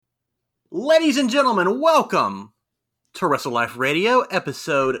Ladies and gentlemen, welcome to Wrestle Life Radio,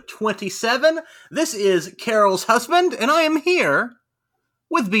 episode 27. This is Carol's husband, and I am here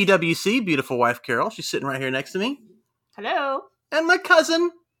with BWC, beautiful wife Carol. She's sitting right here next to me. Hello. And my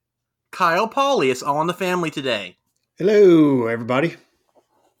cousin, Kyle Pauly, is all in the family today. Hello, everybody.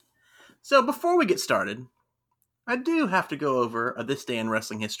 So before we get started, I do have to go over This Day in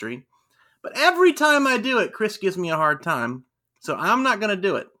Wrestling History. But every time I do it, Chris gives me a hard time, so I'm not going to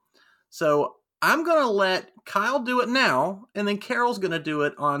do it. So I'm going to let Kyle do it now, and then Carol's going to do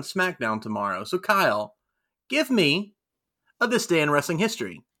it on SmackDown tomorrow. So Kyle, give me This Day in Wrestling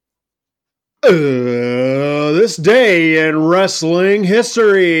History. This day in wrestling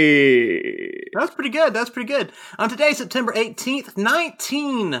history. That's pretty good. That's pretty good. On today, September 18th,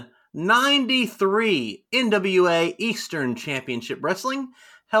 1993, NWA Eastern Championship Wrestling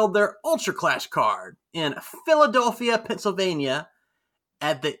held their Ultra Clash card in Philadelphia, Pennsylvania,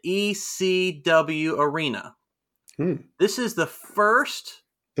 at the ECW Arena. This is the first...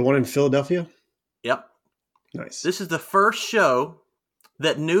 The one in Philadelphia? Yep. Nice. This is the first show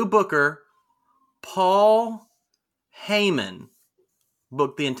that new booker Paul Heyman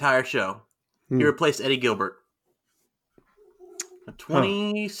booked the entire show. He replaced Eddie Gilbert.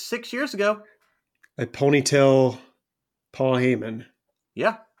 26 years ago. A ponytail Paul Heyman.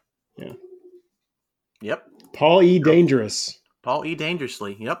 Yeah. Yeah. Yep. Paul E. Dangerous. Paul E.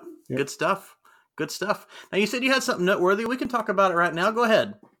 Dangerously. Yep. Good stuff. Good stuff. Now, you said you had something noteworthy. We can talk about it right now. Go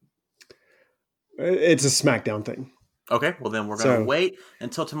ahead. It's a SmackDown thing. Okay. Well, then we're going to wait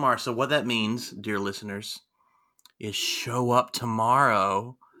until tomorrow. So what that means, dear listeners, is show up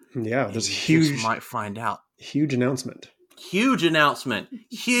tomorrow. Yeah. There's a huge... You might find out. Huge announcement. Huge announcement.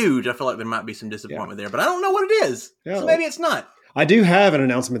 Huge. I feel like there might be some disappointment there, but I don't know what it is. Yeah. So maybe it's not. I do have an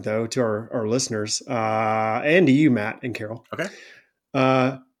announcement, though, to our listeners, and to you, Matt and Carol. Okay.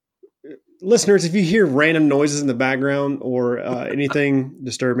 Listeners, if you hear random noises in the background or anything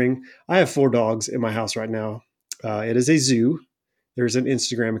disturbing, I have 4 dogs in my house right now. It is a zoo. There's an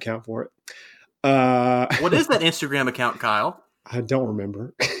Instagram account for it. What is that Instagram account, Kyle? I don't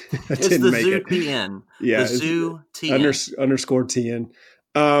remember. It's the Zoo TN. Yeah, the Zoo TN. Underscore TN.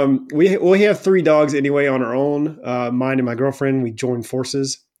 We have 3 dogs anyway on our own. Mine and my girlfriend, we joined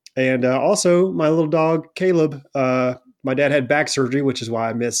forces. And also my little dog, Caleb. My dad had back surgery, which is why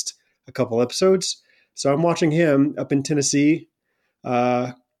I missed a couple episodes. So I'm watching him up in Tennessee.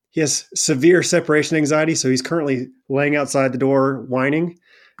 He has severe separation anxiety, so he's currently laying outside the door whining.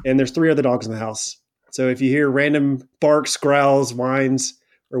 And there's 3 other dogs in the house. So if you hear random barks, growls, whines,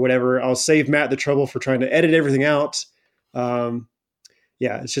 or whatever, I'll save Matt the trouble for trying to edit everything out.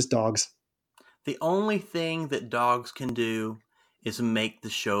 Yeah, it's just dogs. The only thing that dogs can do is make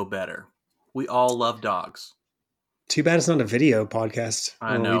the show better. We all love dogs. Too bad it's not a video podcast.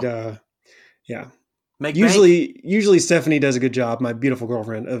 I know. Yeah. Make Usually Stephanie does a good job, my beautiful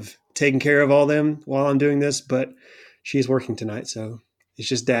girlfriend, of taking care of all them while I'm doing this, but she's working tonight, so it's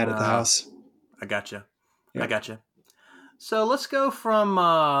just dad at the house. I gotcha. Yeah. I gotcha. So let's go from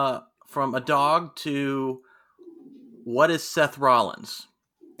a dog to what is Seth Rollins?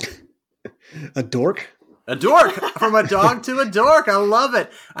 A dork? A dork! From a dog to a dork. I love it.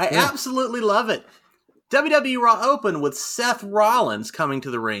 I absolutely love it. WWE Raw opened with Seth Rollins coming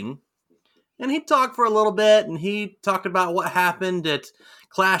to the ring. And he talked for a little bit, and he talked about what happened at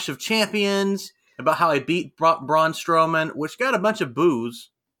Clash of Champions, about how he beat Braun Strowman, which got a bunch of boos,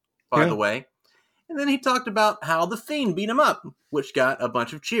 by the way. And then he talked about how The Fiend beat him up, which got a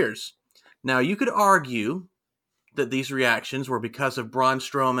bunch of cheers. Now, you could argue that these reactions were because of Braun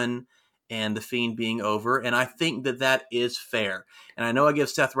Strowman and The Fiend being over, and I think that is fair. And I know I give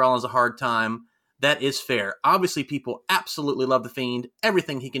Seth Rollins a hard time. That is fair. Obviously, people absolutely love The Fiend.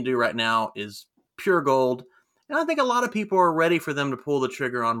 Everything he can do right now is pure gold. And I think a lot of people are ready for them to pull the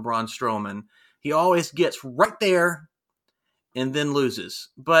trigger on Braun Strowman. He always gets right there and then loses.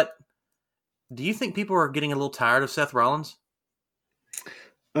 But do you think people are getting a little tired of Seth Rollins?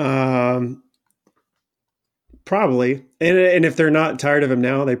 Probably. And if they're not tired of him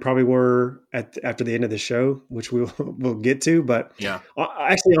now, they probably were after the end of the show, which we'll get to. But yeah,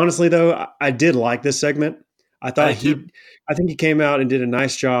 actually, honestly, though, I did like this segment. I think he came out and did a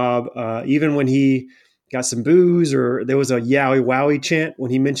nice job. Even when he got some boos or there was a yowie wowie chant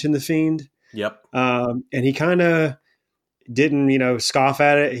when he mentioned The Fiend. Yep. And he kind of didn't, scoff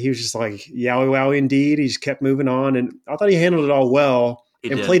at it. He was just like, yowie wowie indeed. He just kept moving on. And I thought he handled it all well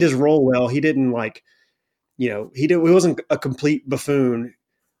and played his role well. He didn't he wasn't a complete buffoon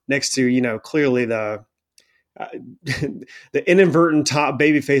next to, clearly the inadvertent top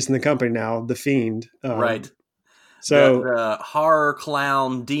babyface in the company now, The Fiend. Right. So the horror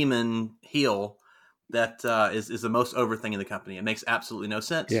clown demon heel that is the most over thing in the company. It makes absolutely no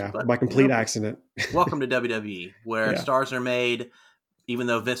sense. yeah, But, by complete accident. welcome to WWE, where Yeah. stars are made, even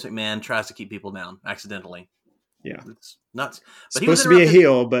though Vince McMahon tries to keep people down accidentally. Yeah. It's nuts. But Supposed to be a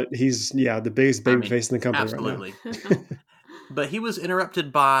heel, but he's the biggest babyface in the company absolutely. right now. But he was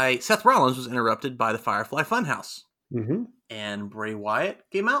interrupted by Seth Rollins was interrupted by the Firefly Funhouse, Mm-hmm. and Bray Wyatt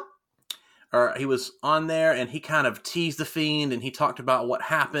came out. Or he was on there, and he kind of teased the Fiend, and he talked about what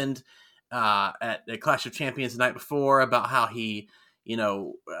happened at Clash of Champions the night before, about how he,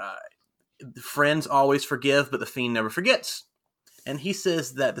 friends always forgive, but the Fiend never forgets. And he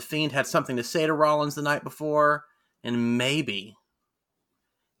says that the Fiend had something to say to Rollins the night before, and maybe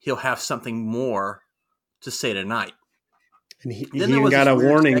he'll have something more to say tonight. And he even got a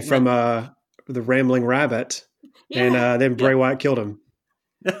warning from the Rambling Rabbit, and then Bray Wyatt killed him.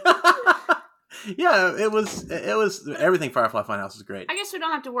 Yeah, it was everything. Firefly Funhouse is great. I guess we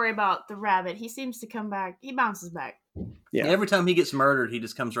don't have to worry about the rabbit. He seems to come back. He bounces back. Yeah. Every time he gets murdered, he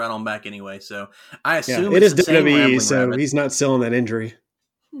just comes right on back anyway. So I assume it is the same WWE, so rabbit. he's not selling that injury.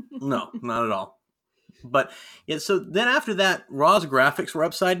 No, not at all. But yeah, so then after that, Raw's graphics were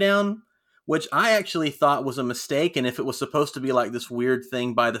upside down, which I actually thought was a mistake. And if it was supposed to be like this weird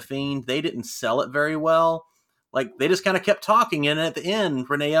thing by the Fiend, they didn't sell it very well. Like, they just kind of kept talking, and at the end,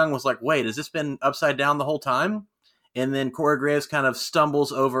 Renee Young was like, wait, has this been upside down the whole time? And then Corey Graves kind of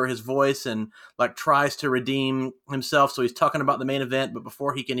stumbles over his voice and, like, tries to redeem himself, so he's talking about the main event, but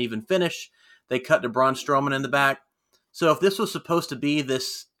before he can even finish, they cut to Braun Strowman in the back. So if this was supposed to be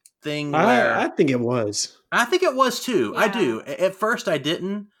this thing where... I think it was. I think it was, too. Yeah. I do. At first, I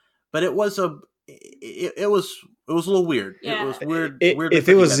didn't, but it was it was a little weird. Yeah. It was weird. If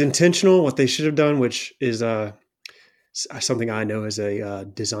it was intentional, what they should have done, which is something I know as a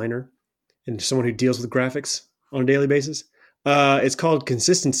designer and someone who deals with graphics on a daily basis, it's called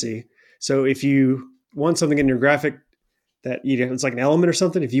consistency. So if you want something in your graphic that it's like an element or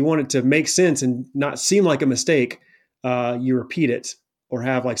something, if you want it to make sense and not seem like a mistake, you repeat it or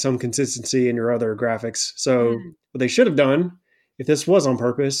have like some consistency in your other graphics. So what they should have done, if this was on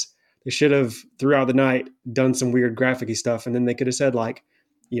purpose, they should have throughout the night done some weird graphic-y stuff, and then they could have said like,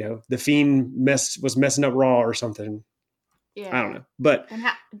 the Fiend was messing up Raw or something. Yeah. I don't know, but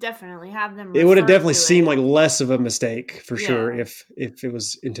definitely have them. It would have refer definitely to seemed it. like less of a mistake for Yeah. sure if it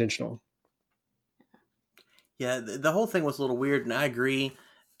was intentional. Yeah, the whole thing was a little weird, and I agree.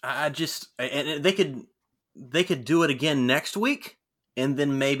 I just and they could do it again next week, and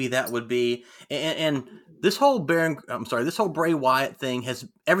then maybe that would be and this whole this whole Bray Wyatt thing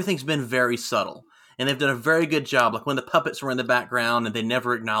everything's been very subtle, and they've done a very good job. Like when the puppets were in the background and they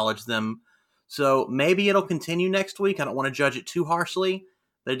never acknowledged them. So maybe it'll continue next week. I don't want to judge it too harshly,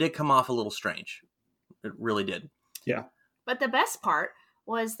 but it did come off a little strange. It really did. Yeah. But the best part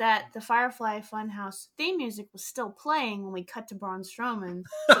was that the Firefly Funhouse theme music was still playing when we cut to Braun Strowman.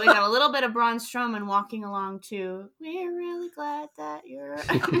 So we got a little bit of Braun Strowman walking along to, we're really glad that you're...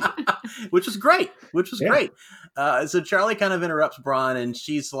 Which was great. Great. So Charlie kind of interrupts Braun, and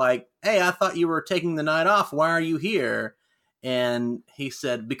she's like, hey, I thought you were taking the night off. Why are you here? And he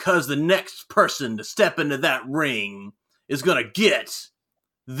said, because the next person to step into that ring is going to get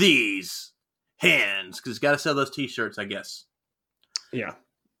these hands. Because he's got to sell those t-shirts, I guess. Yeah.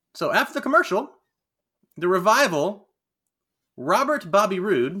 So after the commercial, the Revival, Robert Bobby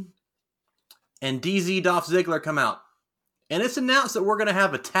Roode, and DZ Dolph Ziggler come out. And it's announced that we're going to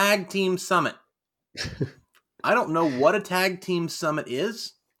have a tag team summit. I don't know what a tag team summit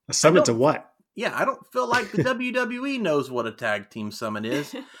is. A summit to what? Yeah, I don't feel like the WWE knows what a tag team summit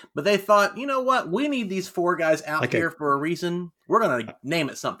is. But they thought, you know what? We need these four guys out like here for a reason. We're going to name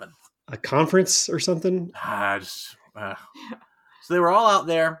it something. A conference or something? So they were all out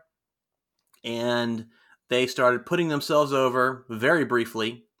there, and they started putting themselves over very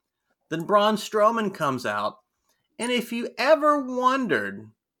briefly. Then Braun Strowman comes out, and if you ever wondered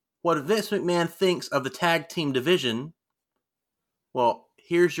what Vince McMahon thinks of the tag team division, well,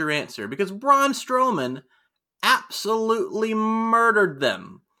 here's your answer. Because Braun Strowman absolutely murdered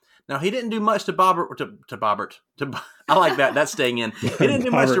them. Now, he didn't do much to Bobbert. I like that. That's staying in. He didn't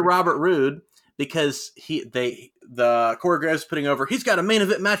do much to Robert Roode because the Corey Graves putting over, he's got a main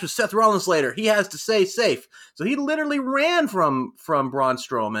event match with Seth Rollins later. He has to stay safe. So he literally ran from Braun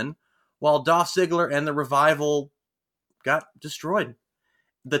Strowman while Dolph Ziggler and the Revival got destroyed.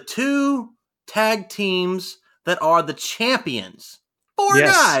 The two tag teams that are the champions, four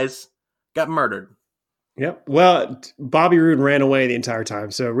guys, got murdered. Yep. Well, Bobby Roode ran away the entire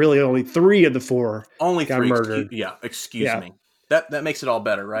time, so really only three of the four got murdered. Excuse me. That makes it all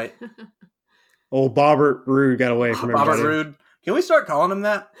better, right? Old Bobbert Roode got away from Bobbert everybody. Roode. Can we start calling him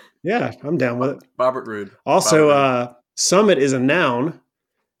that? Yeah, I'm down with it. Bobbert Roode. Also, Bobbert Roode. summit is a noun.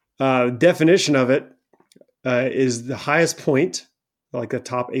 Definition of it is the highest point, like the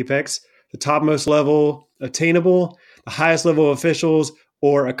top apex, the topmost level attainable, the highest level of officials,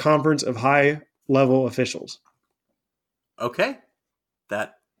 or a conference of high level officials. Okay.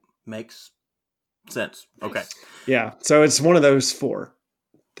 That makes sense. Okay. Yeah, so it's one of those four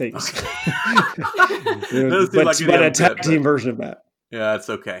things. Doesn't seem like any but of a them tag good, team but- version of that. Yeah, that's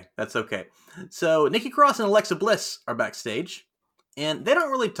okay. That's okay. So Nikki Cross and Alexa Bliss are backstage, and they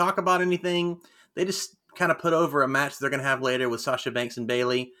don't really talk about anything. They just kind of put over a match they're going to have later with Sasha Banks and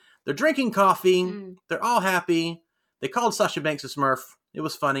Bayley. They're drinking coffee. Mm. They're all happy. They called Sasha Banks a Smurf. It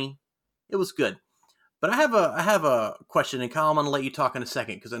was funny. It was good. But I have a question, and Kyle, I'm going to let you talk in a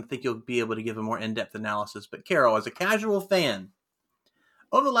second because I think you'll be able to give a more in-depth analysis. But Carol, as a casual fan,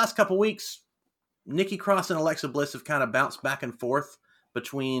 over the last couple weeks, Nikki Cross and Alexa Bliss have kind of bounced back and forth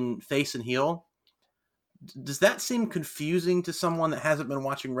between face and heel. Does that seem confusing to someone that hasn't been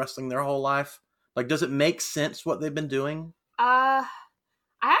watching wrestling their whole life? Like, does it make sense what they've been doing? I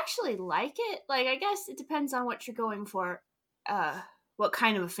actually like it. Like, I guess it depends on what you're going for. What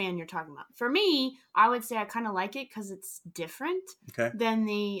kind of a fan you're talking about. For me, I would say I kind of like it because it's different Okay. than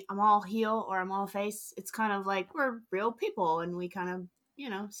the I'm all heel or I'm all face. It's kind of like we're real people and we kind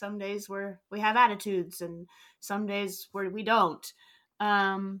of, some days we have attitudes and some days where we don't.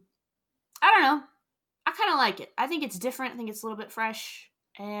 I don't know. I kind of like it. I think it's different. I think it's a little bit fresh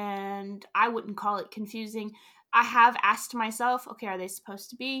and I wouldn't call it confusing. I have asked myself, okay, are they supposed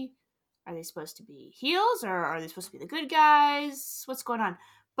to be heels or are they supposed to be the good guys? What's going on?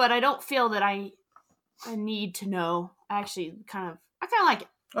 But I don't feel that I need to know. I kind of like it.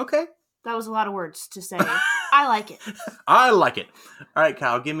 Okay. That was a lot of words to say. I like it. I like it. All right,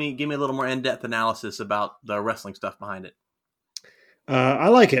 Kyle, give me a little more in-depth analysis about the wrestling stuff behind it. I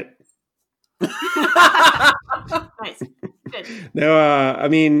like it. Nice. Good. No, I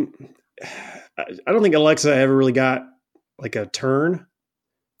mean, I don't think Alexa ever really got like a turn.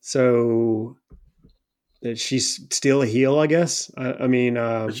 So that she's still a heel, I guess. I mean,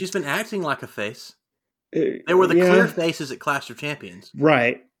 But she's been acting like a face. they They were the clear faces at Clash of Champions.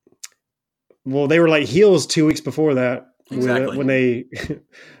 right. Well, they were like heels 2 weeks before that. Exactly. When they,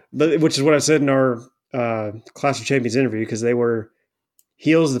 which is what I said in our Clash of Champions interview, because they were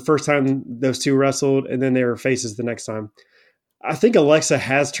heels the first time those two wrestled, and then they were faces the next time. I think Alexa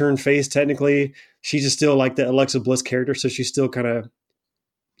has turned face technically. She's just still like the Alexa Bliss character, so she's still kind of,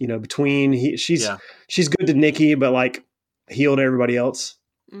 between. She's good to Nikki, but like heel to everybody else.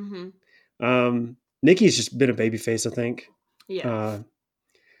 Mm-hmm. Nikki's just been a babyface, I think. Yeah.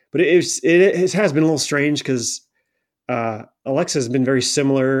 But it has been a little strange because Alexa has been very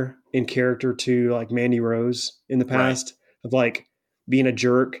similar in character to like Mandy Rose in the past, of like being a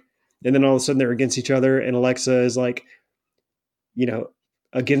jerk, and then all of a sudden they're against each other, and Alexa is like,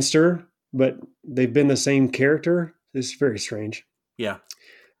 against her, but they've been the same character. It's very strange. Yeah.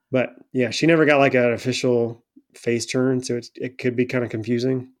 But yeah, she never got like an official face turn, so it could be kind of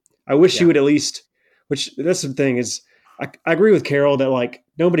confusing. I wish she would at least, which that's the thing is, I agree with Carol that like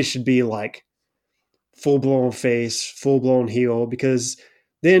nobody should be like full blown face, full blown heel, because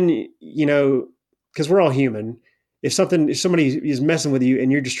then, because we're all human. If somebody is messing with you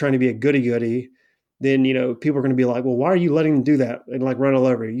and you're just trying to be a goody, then, people are going to be like, well, why are you letting them do that and like run all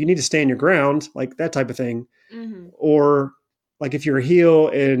over you? You need to stand your ground, like that type of thing. Mm-hmm. Or like if you're a heel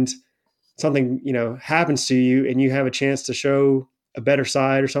and something, happens to you and you have a chance to show a better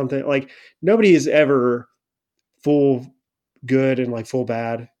side or something, like nobody is ever full good and like full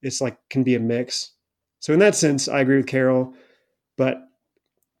bad. It's like can be a mix. So in that sense, I agree with Carol, but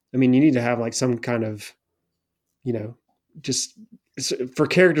I mean, you need to have like some kind of, just for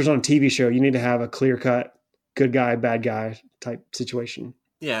characters on a TV show, you need to have a clear cut, good guy, bad guy type situation.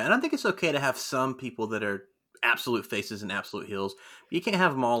 Yeah, and I think it's okay to have some people that are absolute faces and absolute heels, but you can't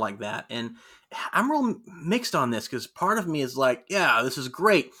have them all like that. And I'm real mixed on this because part of me is like, yeah, this is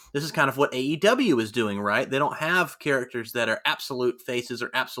great. This is kind of what AEW is doing, right? They don't have characters that are absolute faces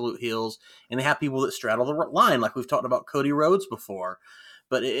or absolute heels, and they have people that straddle the line, like we've talked about Cody Rhodes before.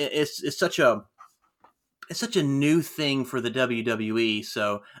 But it's such a new thing for the WWE,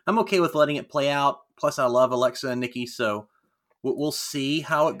 so I'm okay with letting it play out. Plus, I love Alexa and Nikki, so we'll see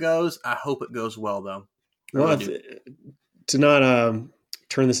how it goes. I hope it goes well, though. Well, to not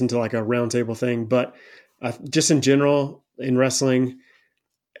turn this into like a roundtable thing, but just in general in wrestling,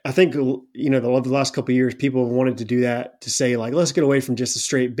 I think, the last couple of years, people have wanted to do that, to say like, let's get away from just a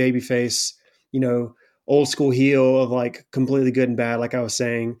straight baby face, old school heel of like completely good and bad, like I was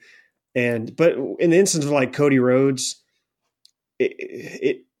saying. But in the instance of like Cody Rhodes,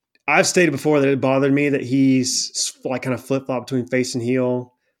 I've stated before that it bothered me that he's like kind of flip flop between face and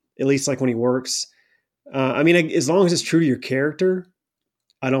heel, at least like when he works. I mean, as long as it's true to your character,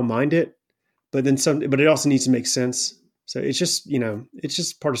 I don't mind it. But then but it also needs to make sense. So it's just, it's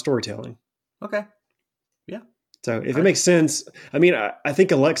just part of storytelling. Okay. Yeah. So if it makes sense, I mean, I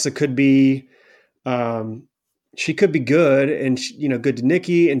think Alexa could be, she could be good and, good to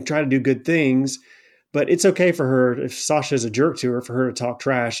Nikki and try to do good things, but it's okay for her, if Sasha is a jerk to her, for her to talk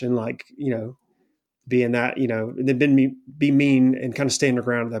trash and like, be in that, and then be mean and kind of stand her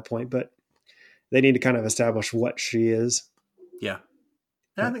ground at that point. But they need to kind of establish what she is. Yeah.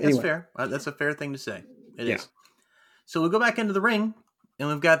 I think that's fair. That's a fair thing to say. It is. So we go back into the ring, and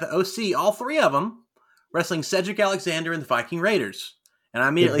we've got the OC, all three of them, wrestling Cedric Alexander and the Viking Raiders. And I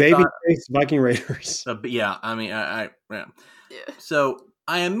immediately thought, Viking Raiders. Yeah, I mean, yeah. So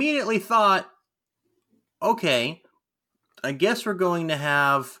I immediately thought, okay, I guess we're going to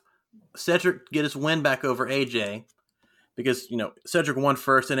have Cedric get his win back over AJ, because Cedric won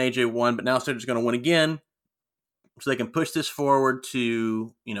first and AJ won, but now Cedric's going to win again, so they can push this forward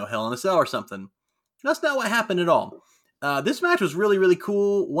to Hell in a Cell or something. That's not what happened at all. This match was really, really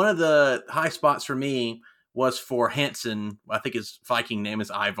cool. One of the high spots for me was for Hanson. I think his Viking name is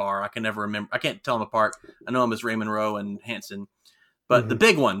Ivar. I can never remember. I can't tell them apart. I know him as Raymond Rowe and Hanson. But the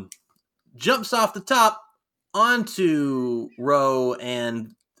big one jumps off the top onto Rowe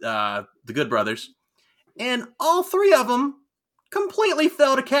and the Good Brothers. And all three of them completely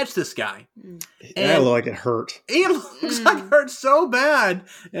fail to catch this guy. And it looked like it hurt. It looks like it hurt so bad.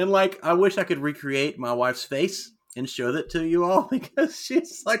 And I wish I could recreate my wife's face and show that to you all, because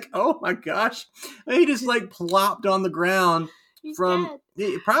she's like, oh my gosh. And he just plopped on the ground. He's from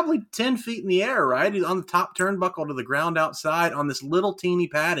probably 10 feet in the air, right? He's on the top turnbuckle to the ground outside on this little teeny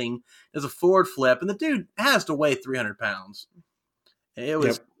padding as a forward flip. And the dude has to weigh 300 pounds. It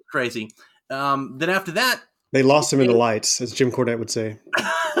was crazy. Then after that, they lost him in the lights, as Jim Cornette would say.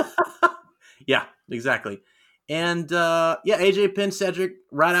 Yeah, exactly. And AJ pinned Cedric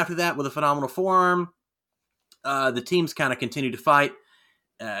right after that with a phenomenal forearm. The teams kind of continued to fight.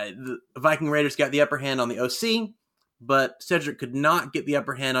 The Viking Raiders got the upper hand on the OC, but Cedric could not get the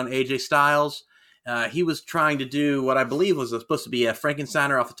upper hand on AJ Styles. He was trying to do what I believe was supposed to be a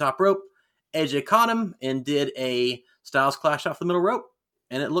Frankensteiner off the top rope. AJ caught him and did a Styles Clash off the middle rope,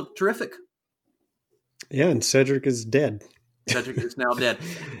 and it looked terrific. Yeah, and Cedric is dead. Cedric is now dead.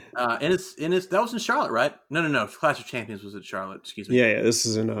 And that was in Charlotte, right? No. Clash of Champions was at Charlotte. Excuse me. Yeah. This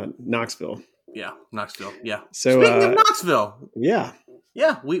is in Knoxville. Yeah, Knoxville. Yeah. So speaking of Knoxville. Yeah.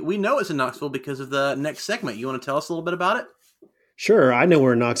 Yeah, we know it's in Knoxville because of the next segment. You want to tell us a little bit about it? Sure. I know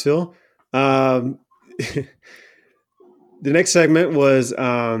we're in Knoxville. The next segment was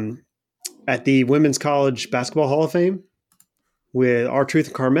at the Women's College Basketball Hall of Fame with R-Truth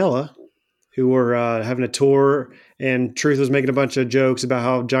and Carmella, who were having a tour, and Truth was making a bunch of jokes about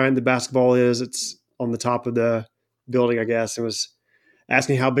how giant the basketball is. It's on the top of the building, I guess, and was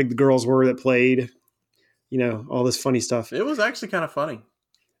asking how big the girls were that played, all this funny stuff. It was actually kind of funny.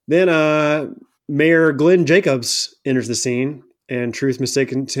 Then Mayor Glenn Jacobs enters the scene, and Truth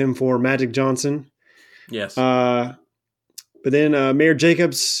mistakes him for Magic Johnson. Yes. But then Mayor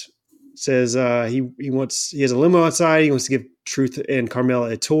Jacobs says he has a limo outside. He wants to give Truth and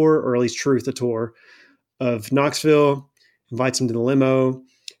Carmella a tour, or at least Truth a tour of Knoxville, invites him to the limo,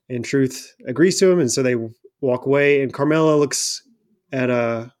 and Truth agrees to him. And so they walk away, and Carmella looks at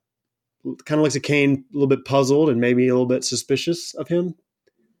Kane a little bit puzzled and maybe a little bit suspicious of him.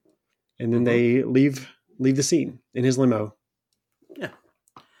 And then they leave the scene in his limo. Yeah.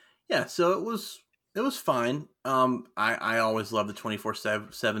 Yeah. So it was fine. I always love the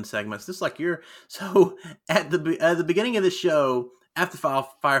 24/7 segments. This so at the beginning of the show, after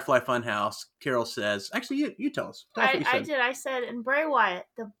Firefly Funhouse, Carol says, actually, you tell us. Tell us what you said. I did. I said, in Bray Wyatt,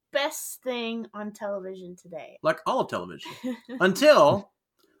 the best thing on television today. Like all of television. Until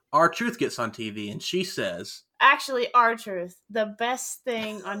R-Truth gets on TV and she says, actually, R-Truth, the best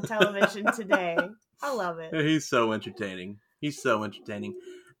thing on television today. I love it. He's so entertaining. So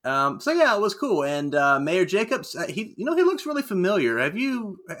yeah, it was cool. And Mayor Jacobs, he looks really familiar.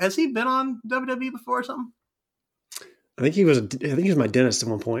 Has he been on WWE before or something? I think he was my dentist at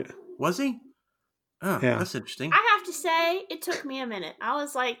one point. Was he? Oh, yeah. That's interesting. I have to say, it took me a minute. I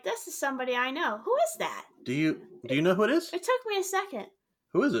was like, this is somebody I know. Who is that? Do you know who it is? It took me a second.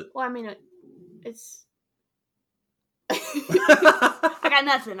 Who is it? Well, I mean, it's... I got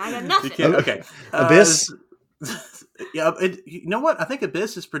nothing. Okay. Abyss? Yeah, you know what? I think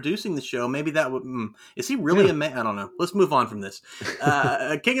Abyss is producing the show. Maybe that would. Is he really a man? I don't know. Let's move on from this.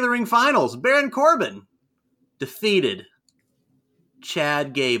 King of the Ring finals. Baron Corbin defeated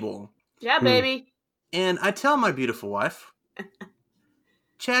Chad Gable. Yeah, baby. And I tell my beautiful wife,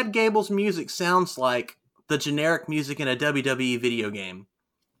 Chad Gable's music sounds like the generic music in a WWE video game.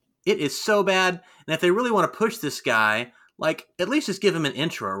 It is so bad. And if they really want to push this guy, like, at least just give him an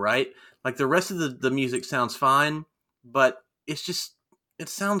intro, right? Like, the rest of the music sounds fine, but it's just, it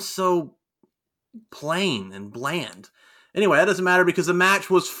sounds so plain and bland. Anyway, that doesn't matter because the match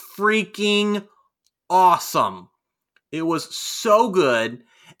was freaking awesome. It was so good.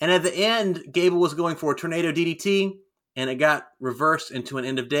 And at the end, Gable was going for a tornado DDT, and it got reversed into an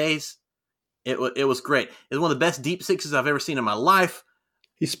end of days. It was great. It was one of the best deep sixes I've ever seen in my life.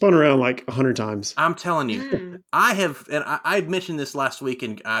 He spun around like 100 times. I'm telling you. I have, and I had mentioned this last week,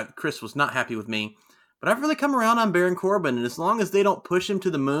 and Chris was not happy with me, but I've really come around on Baron Corbin, and as long as they don't push him to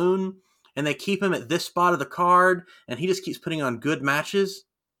the moon, and they keep him at this spot of the card, and he just keeps putting on good matches,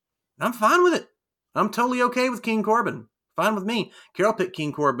 I'm fine with it. I'm totally okay with King Corbin. Fine with me. Carol picked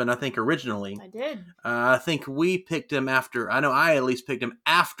King Corbin, I think, originally. I did. I think we picked him after, I know I at least picked him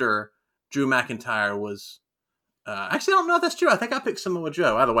after Drew McIntyre was, actually I don't know if that's true. I think I picked Samoa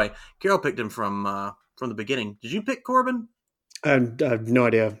Joe. Either way, Carol picked him from the beginning. Did you pick Corbin? I have no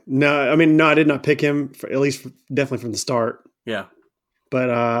idea. No, I did not pick him, at least definitely from the start. Yeah.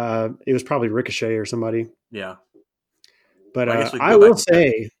 But it was probably Ricochet or somebody. Yeah. But I will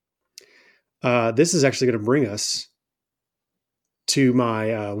say, this is actually going to bring us to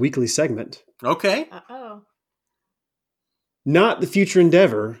my weekly segment. Okay. Uh-oh. Not the future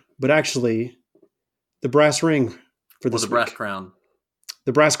endeavor, but actually the brass ring for this the week. brass crown.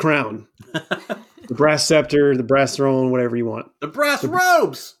 The brass crown. The brass scepter, the brass throne, whatever you want. The brass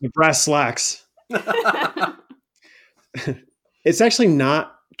robes. The brass slacks. It's actually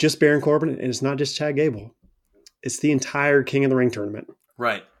not just Baron Corbin, and it's not just Chad Gable. It's the entire King of the Ring tournament.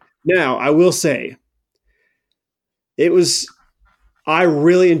 Right. Now, I will say, I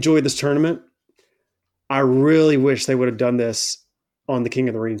really enjoyed this tournament. I really wish they would have done this on the King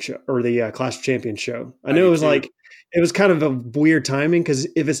of the Ring show or the Clash of Champions show. I know it was kind of a weird timing because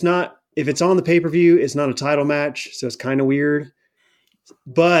if it's on the pay-per-view, it's not a title match. So it's kind of weird,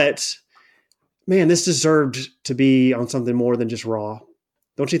 but man, this deserved to be on something more than just Raw.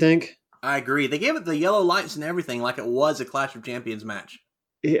 Don't you think? I agree. They gave it the yellow lights and everything like it was a Clash of Champions match.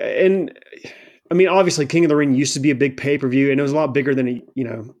 And I mean, obviously King of the Ring used to be a big pay-per-view and it was a lot bigger than,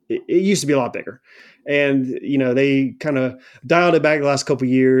 it used to be a lot bigger. And, they kind of dialed it back the last couple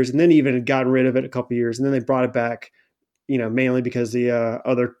of years and then even had gotten rid of it a couple of years. And then they brought it back, mainly because the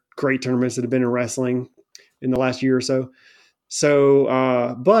other great tournaments that have been in wrestling in the last year or so.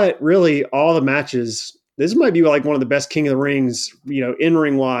 So, but really all the matches, this might be like one of the best King of the Rings,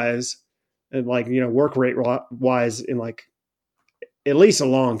 in-ring wise and work rate wise in at least a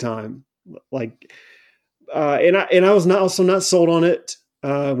long time. And I was also not sold on it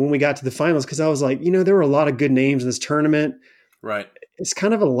when we got to the finals because I was like, there were a lot of good names in this tournament. Right. It's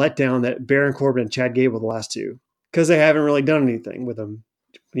kind of a letdown that Baron Corbin and Chad Gable, the last two, because they haven't really done anything with them.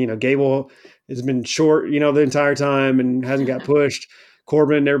 Gable has been short, the entire time and hasn't got pushed.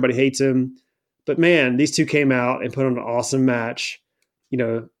 Corbin, everybody hates him. But man, these two came out and put on an awesome match.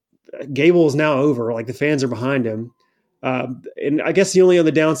 Gable is now over. The fans are behind him. And I guess the only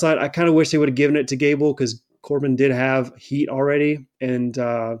other downside, I kind of wish they would have given it to Gable because Corbin did have heat already. And,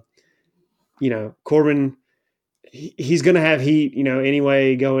 Corbin, he's going to have heat,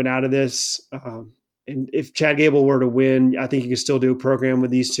 anyway, going out of this. And if Chad Gable were to win, I think you could still do a program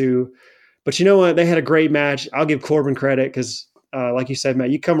with these two. But you know what? They had a great match. I'll give Corbin credit because, like you said, Matt,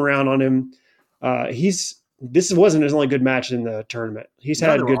 you come around on him. This wasn't his only good match in the tournament. He's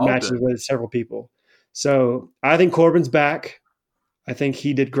had good matches with several people. So I think Corbin's back. I think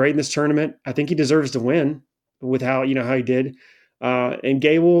he did great in this tournament. I think he deserves to win with how he did. And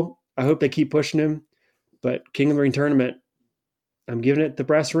Gable, I hope they keep pushing him. But King of the Ring tournament, I'm giving it the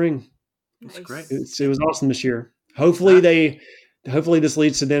brass ring. It's great. It was awesome this year. Hopefully this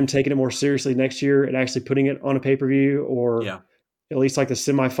leads to them taking it more seriously next year and actually putting it on a pay-per-view or at least the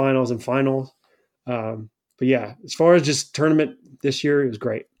semifinals and finals. But yeah, as far as just tournament this year, it was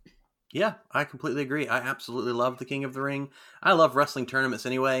great. Yeah, I completely agree. I absolutely love the King of the Ring. I love wrestling tournaments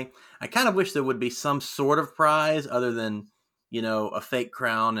anyway. I kind of wish there would be some sort of prize other than, a fake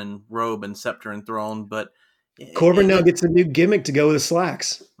crown and robe and scepter and throne. But Corbin now gets a new gimmick to go with the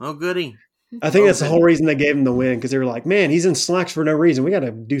slacks. Oh, goody. I think that's the whole reason they gave him the win because they were like, man, he's in slacks for no reason. We got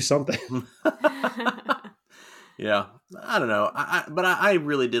to do something. Yeah, I don't know. But I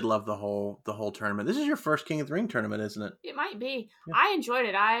really did love the whole tournament. This is your first King of the Ring tournament, isn't it? It might be. Yeah. I enjoyed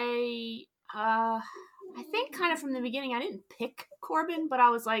it. I think kind of from the beginning I didn't pick Corbin, but I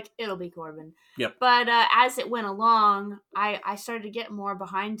was like, it'll be Corbin. Yep. But as it went along, I started to get more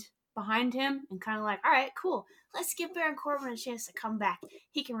behind him and kind of like, all right, cool. Let's give Baron Corbin a chance to come back.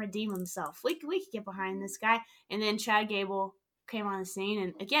 He can redeem himself. We can get behind this guy. And then Chad Gable came on the scene,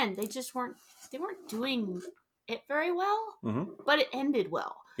 and again, they weren't doing it very well, but it ended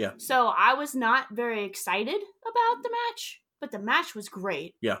well. Yeah. So I was not very excited about the match, but the match was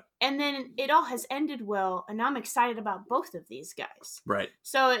great. Yeah. And then it all has ended well, and I'm excited about both of these guys. Right.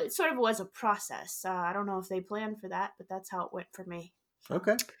 So it sort of was a process. I don't know if they planned for that, but that's how it went for me.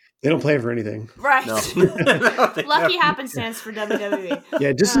 Okay. They don't plan for anything. Right. No. Lucky happenstance for WWE.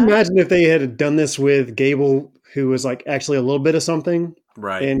 Yeah, just imagine if they had done this with Gable, who was like actually a little bit of something,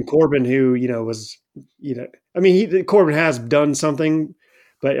 Right. and Corbin, who was, I mean, Corbin has done something,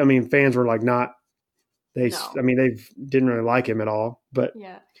 but I mean, fans were like not. They didn't really like him at all. But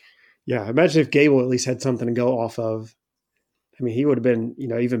yeah, imagine if Gable at least had something to go off of. I mean, he would have been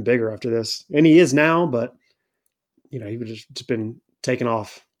even bigger after this, and he is now, but he would have just been taken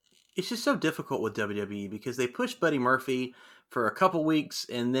off. It's just so difficult with WWE because they pushed Buddy Murphy for a couple weeks,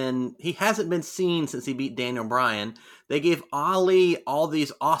 and then he hasn't been seen since he beat Daniel Bryan. They gave Ali all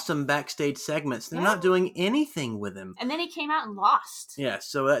these awesome backstage segments. They're not doing anything with him. And then he came out and lost. Yeah,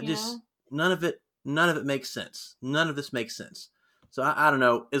 so that none of it makes sense. None of this makes sense. So I don't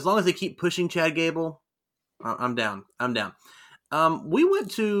know. As long as they keep pushing Chad Gable, I'm down. We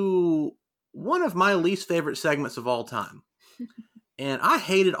went to one of my least favorite segments of all time. And I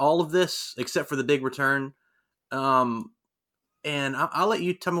hated all of this except for the big return. And I'll let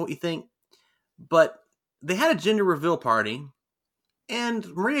you tell me what you think. But they had a gender reveal party. And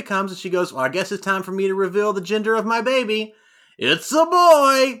Maria comes and she goes, well, I guess it's time for me to reveal the gender of my baby. It's a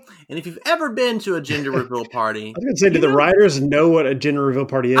boy. And if you've ever been to a gender reveal party. I was going to say, do the writers know what a gender reveal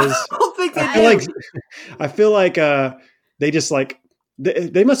party is? I don't think they do. I feel like they just like,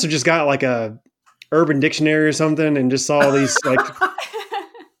 they must have just got like a Urban Dictionary or something and just saw these like...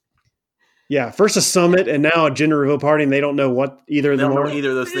 Yeah, first a summit and now a gender reveal party, and they don't know what either of them are.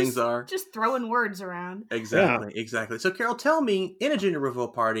 Either of those things are. Just throwing words around. Exactly. So, Carol, tell me, in a gender reveal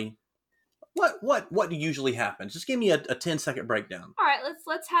party, what usually happens? Just give me a 10-second breakdown. All right,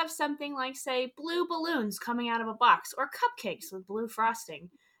 let's have something like, say, blue balloons coming out of a box or cupcakes with blue frosting.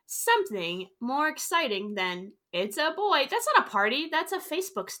 Something more exciting than it's a boy. That's not a party. That's a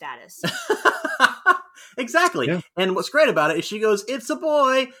Facebook status. Exactly. Yeah. And what's great about it is she goes, it's a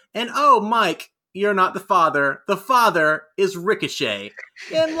boy. And oh, Mike, you're not the father. The father is Ricochet.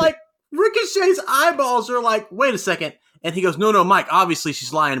 And like Ricochet's eyeballs are like, wait a second. And he goes, no, Mike, obviously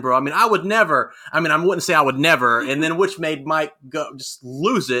she's lying, bro. I mean, I wouldn't say I would never. And then which made Mike go just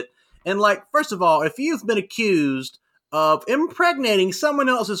lose it. And like, first of all, if you've been accused of impregnating someone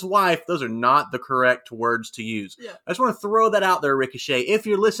else's wife, those are not the correct words to use. Yeah. I just want to throw that out there, Ricochet. If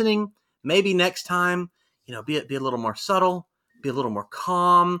you're listening, maybe next time, be a little more subtle, be a little more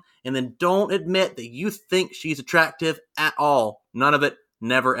calm, and then don't admit that you think she's attractive at all. None of it.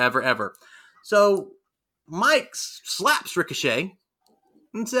 Never, ever, ever. So Mike slaps Ricochet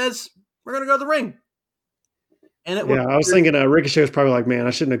and says, we're going to go to the ring. And I was thinking Ricochet was probably like, man, I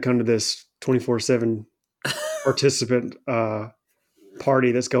shouldn't have come to this 24/7 participant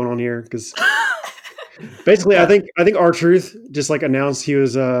party that's going on here, because basically I think R-Truth just like announced he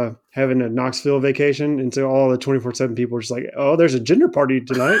was having a Knoxville vacation, and so all the 24/7 people were just like, oh, there's a gender party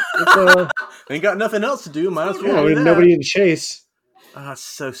tonight. Ain't got nothing else to do, might as well. Nobody to chase. It's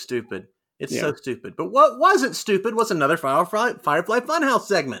so stupid. It's so stupid. But what wasn't stupid was another Firefly Funhouse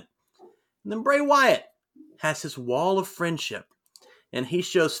segment. And then Bray Wyatt has his wall of friendship. And he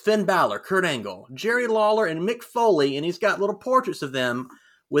shows Finn Balor, Kurt Angle, Jerry Lawler, and Mick Foley, and he's got little portraits of them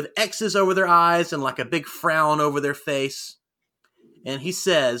with X's over their eyes and like a big frown over their face. And he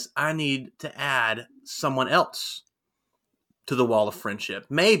says, I need to add someone else to the wall of friendship.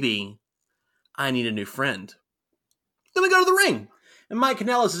 Maybe I need a new friend. Then we go to the ring. And Mike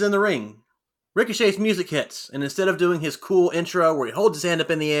Kanellis is in the ring. Ricochet's music hits. And instead of doing his cool intro where he holds his hand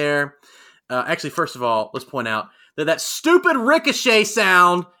up in the air, actually, first of all, let's point out that stupid Ricochet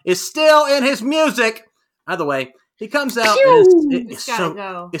sound is still in his music. Either way, he comes out and it's so stupid.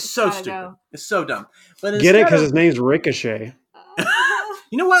 Go. It's so dumb. But get it? Because his name's Ricochet.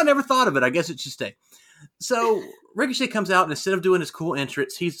 You know what? I never thought of it. I guess it should stay. So Ricochet comes out, and instead of doing his cool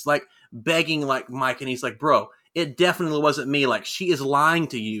entrance, he's like begging like Mike, and he's like, bro, it definitely wasn't me. Like, she is lying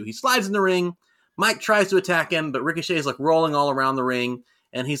to you. He slides in the ring. Mike tries to attack him, but Ricochet is like rolling all around the ring,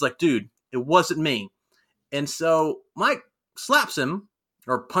 and he's like, dude, it wasn't me. And so Mike slaps him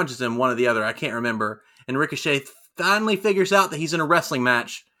or punches him, one or the other. I can't remember. And Ricochet finally figures out that he's in a wrestling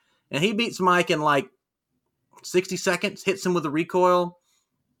match. And he beats Mike in like 60 seconds, hits him with a recoil.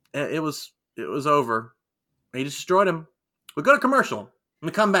 It was over. He just destroyed him. We go to commercial. And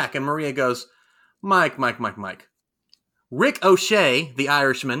we come back, and Maria goes, Mike. Rick O'Shea, the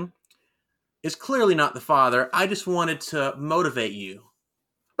Irishman, is clearly not the father. I just wanted to motivate you.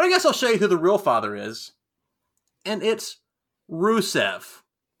 But I guess I'll show you who the real father is. And it's Rusev.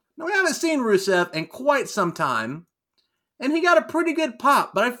 Now, we haven't seen Rusev in quite some time. And he got a pretty good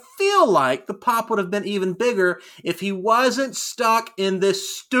pop. But I feel like the pop would have been even bigger if he wasn't stuck in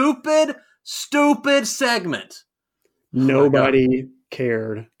this stupid segment. Nobody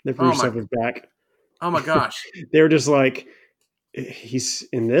cared that Rusev was back. Oh my gosh. They were just like, he's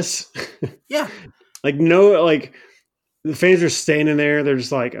in this? Yeah. Like, no, like, the fans are standing there. They're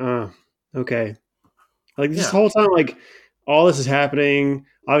just like, okay. Like, this whole time, like, all this is happening.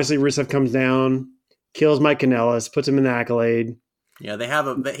 Obviously, Rusev comes down, kills Mike Kanellis, puts him in the Accolade. Yeah,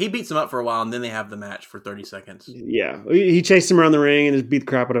 he beats him up for a while, and then they have the match for 30 seconds. Yeah. He chased him around the ring and just beat the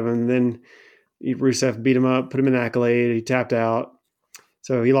crap out of him. And then Rusev beat him up, put him in the Accolade. He tapped out.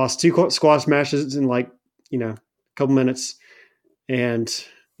 So he lost 2 squash matches in like, a couple minutes. And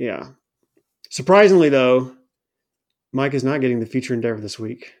yeah. Surprisingly, though, Mike is not getting the feature endeavor this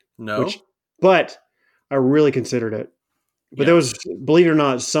week. No. But I really considered it. But there was, believe it or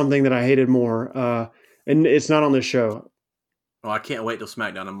not, something that I hated more. And it's not on this show. Oh, I can't wait till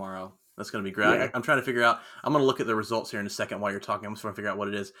SmackDown tomorrow. That's going to be great. Yeah. I'm trying to figure out. I'm going to look at the results here in a second while you're talking. I'm just trying to figure out what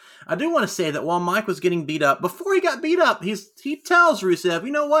it is. I do want to say that while Mike was getting beat up, before he got beat up, he tells Rusev,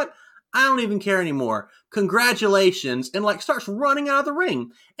 you know what? I don't even care anymore. Congratulations. And starts running out of the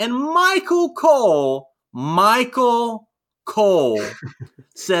ring. And Michael Cole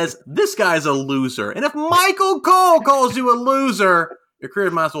says, this guy's a loser. And if Michael Cole calls you a loser, your career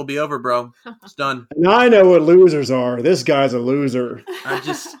might as well be over, bro. It's done. And I know what losers are. This guy's a loser.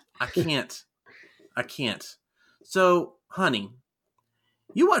 I can't. So, honey,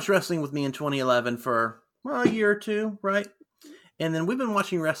 you watched wrestling with me in 2011 for a year or two, right? And then we've been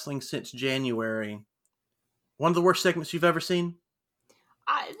watching wrestling since January. One of the worst segments you've ever seen?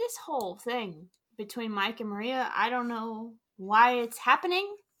 This whole thing between Mike and Maria, I don't know why it's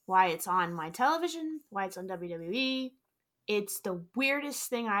happening, why it's on my television, why it's on WWE. It's the weirdest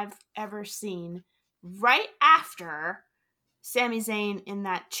thing I've ever seen. Right after Sami Zayn in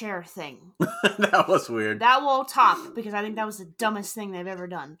that chair thing. That was weird. That will talk, because I think that was the dumbest thing they've ever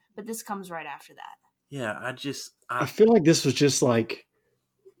done. But this comes right after that. Yeah, I feel like this was just like,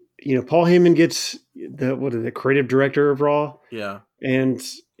 Paul Heyman gets the creative director of Raw. Yeah. And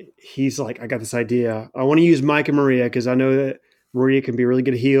he's like, I got this idea. I want to use Mike and Maria because I know that Maria can be a really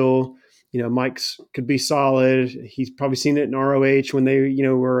good heel. Mike's could be solid. He's probably seen it in ROH when they,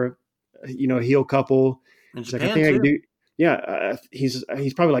 were, a heel couple. In He's Japan, like, I think I can do. Yeah. He's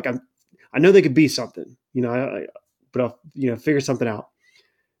probably like, I know they could be something, but I'll, figure something out.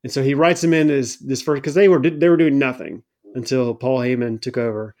 And so he writes them in as this first, because they were doing nothing until Paul Heyman took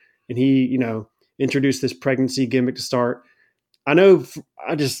over, and he, introduced this pregnancy gimmick to start. I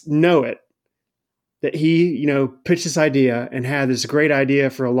just know it that he, pitched this idea and had this great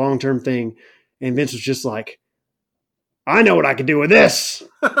idea for a long-term thing. And Vince was just like, I know what I could do with this,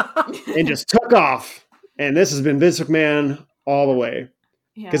 and just took off. And this has been Vince McMahon all the way.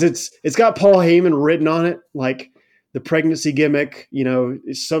 Because it's got Paul Heyman written on it, like the pregnancy gimmick,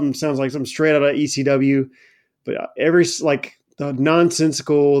 sounds like something straight out of ECW, but every, like, the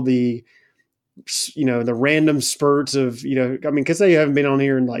nonsensical, the random spurts of, because they haven't been on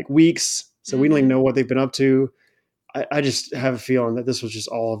here in like weeks, so we don't even know what they've been up to. I just have a feeling that this was just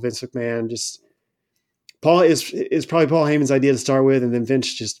all Vince McMahon. Just Paul is probably Paul Heyman's idea to start with, and then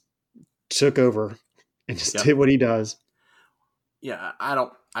Vince just took over and just did what he does. Yeah, I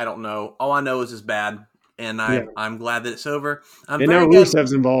don't know. All I know is it's bad, and I'm glad that it's over. And now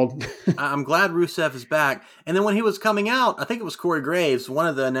Rusev's involved. I'm glad Rusev is back. And then when he was coming out, I think it was Corey Graves, one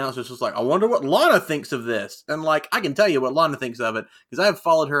of the announcers was like, I wonder what Lana thinks of this. And I can tell you what Lana thinks of it, because I've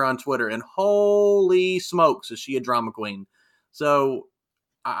followed her on Twitter, and holy smokes, is she a drama queen. So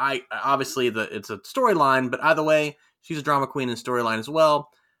I obviously it's a storyline, but either way, she's a drama queen in storyline as well.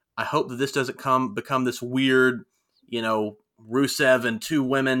 I hope that this doesn't become this weird, Rusev and 2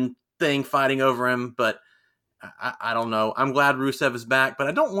 women thing fighting over him, but I don't know. I'm glad Rusev is back, but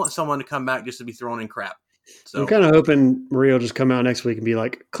I don't want someone to come back just to be thrown in crap. So I'm kind of hoping Maria will just come out next week and be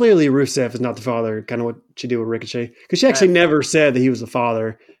like, clearly Rusev is not the father, kind of what she did with Ricochet. Because she actually never said that he was the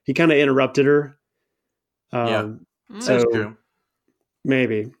father. He kind of interrupted her. That's true.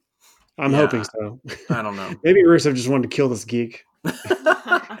 Maybe. I'm Yeah. hoping so. I don't know. Maybe Rusev just wanted to kill this geek. And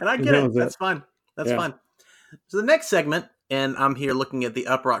I get That it. was it. That's fine. That's Yeah. fine. So the next segment, and I'm here looking at the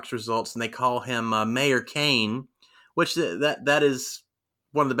Uproxx results, and they call him Mayor Kane, which that is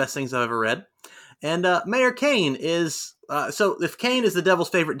one of the best things I've ever read. And Mayor Kane is so if Kane is the devil's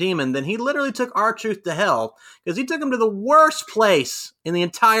favorite demon, then he literally took R-Truth to hell because he took him to the worst place in the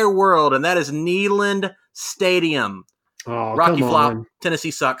entire world, and that is Neyland Stadium. Oh, Rocky come flop. on.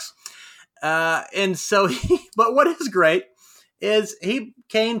 Tennessee sucks. And so, but what is great is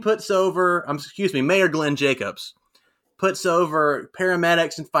Kane puts over, Mayor Glenn Jacobs puts over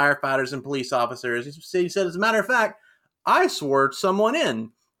paramedics and firefighters and police officers. He said, as a matter of fact, I swore someone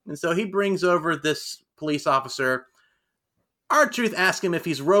in. And so he brings over this police officer. R-Truth asks him if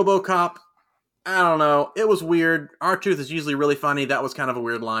he's RoboCop. I don't know. It was weird. R-Truth is usually really funny. That was kind of a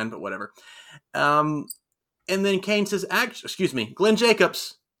weird line, but whatever. And then Kane says, Glenn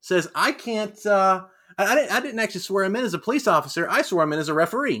Jacobs says, I can't, I didn't actually swear him in as a police officer. I swore him in as a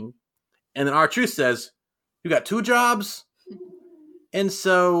referee. And then R-Truth says, you got two jobs? And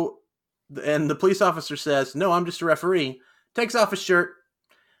the police officer says, no, I'm just a referee. Takes off his shirt.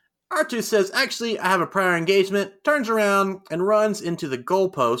 R-Truth says, actually, I have a prior engagement. Turns around and runs into the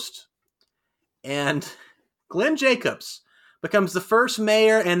goalpost. And Glenn Jacobs becomes the first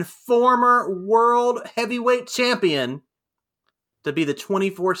mayor and former world heavyweight champion to be the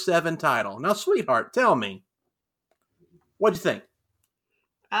 24/7 title. Now, sweetheart, tell me, what'd you think?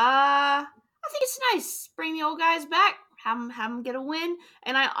 I think it's nice. Bring the old guys back. Have them get a win,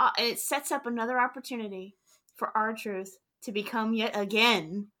 and it sets up another opportunity for R-Truth to become yet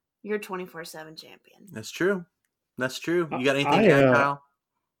again your 24/7 champion. That's true. You got anything to add, Kyle?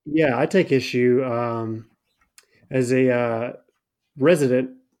 Yeah, I take issue as a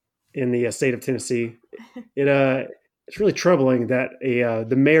resident in the state of Tennessee. It's really troubling that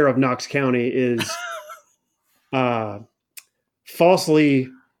the mayor of Knox County is falsely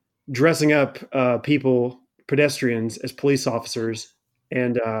dressing up pedestrians as police officers.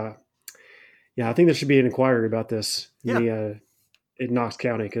 And I think there should be an inquiry about this in Knox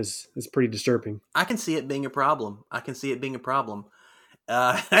County because it's pretty disturbing. I can see it being a problem.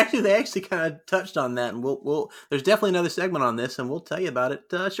 Actually, they kind of touched on that, and we'll there's definitely another segment on this, and we'll tell you about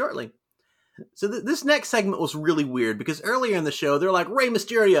it shortly. So this next segment was really weird because earlier in the show, they're like, Rey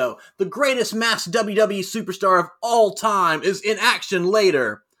Mysterio, the greatest masked WWE superstar of all time, is in action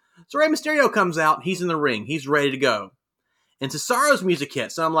later. So Rey Mysterio comes out, he's in the ring, he's ready to go. And Cesaro's music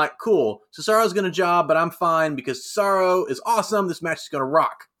hits, so I'm like, cool, Cesaro's going to job, but I'm fine because Cesaro is awesome, this match is going to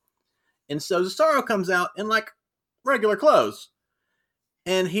rock. And so Cesaro comes out in like regular clothes.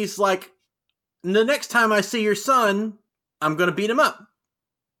 And he's like, the next time I see your son, I'm going to beat him up.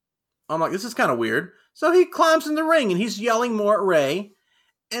 I'm like, this is kind of weird. So he climbs in the ring and he's yelling more at Rey.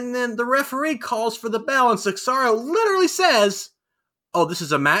 And then the referee calls for the bell and Cesaro literally says, oh, this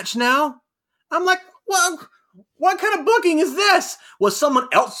is a match now? I'm like, well, what kind of booking is this? Was someone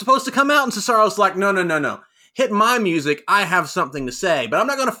else supposed to come out? And Cesaro's like, no. Hit my music. I have something to say, but I'm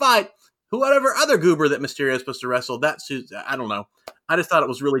not going to fight whatever other goober that Mysterio is supposed to wrestle. I don't know. I just thought it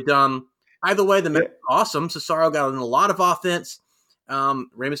was really dumb. Either way, the match was awesome. Cesaro got in a lot of offense.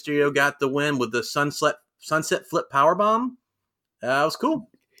 Rey Mysterio got the win with the sunset flip powerbomb. It was cool.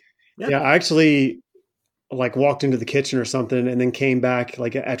 Yeah, I actually walked into the kitchen or something and then came back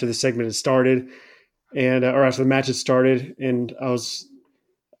after the segment had started and or after the match had started, and I was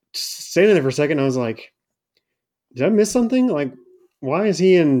standing there for a second. And I was like, did I miss something? Like, why is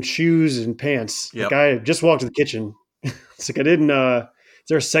he in shoes and pants? Yep. I just walked to the kitchen. It's like I didn't. Is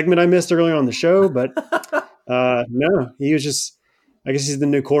there a segment I missed earlier on the show? But no, he was just. I guess he's the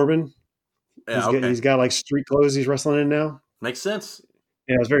new Corbin. Yeah, he's got street clothes he's wrestling in now. Makes sense.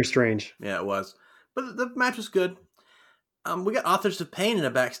 Yeah, it was very strange. Yeah, it was. But the match was good. We got Authors of Pain in a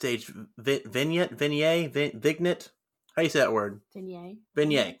backstage vignette. How do you say that word?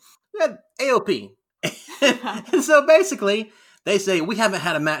 Vignette. We had AOP. And so basically, they say, we haven't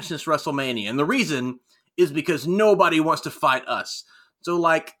had a match since WrestleMania. And the reason is because nobody wants to fight us. So,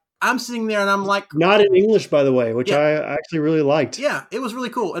 I'm sitting there and I'm like... Not in English, by the way, which I actually really liked. Yeah, it was really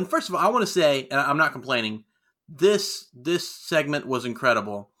cool. And first of all, I want to say, and I'm not complaining, this segment was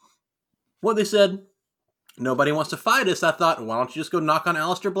incredible. What they said, nobody wants to fight us. I thought, why don't you just go knock on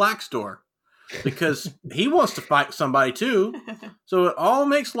Aleister Black's door? Because he wants to fight somebody too. So it all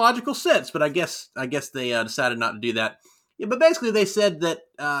makes logical sense. But I guess they decided not to do that. Yeah, but basically they said that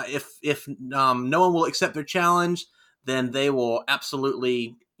if no one will accept their challenge, then they will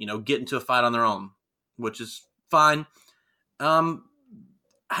absolutely... get into a fight on their own, which is fine. I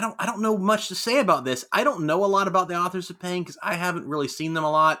don't know much to say about this. I don't know a lot about the Authors of Pain because I haven't really seen them a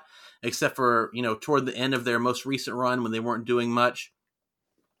lot. except for, toward the end of their most recent run when they weren't doing much.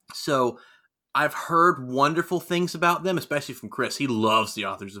 So I've heard wonderful things about them, especially from Chris. He loves the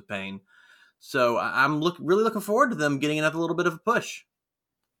Authors of Pain. So I'm really looking forward to them getting another little bit of a push.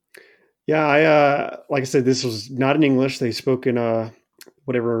 Yeah, I like I said, this was not in English. They spoke in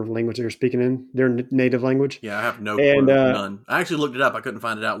whatever language they were speaking in, their native language. Yeah, I have no clue. None. I actually looked it up. I couldn't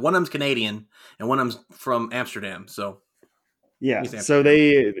find it out. One of them's Canadian, and one of them's from Amsterdam. So yeah, so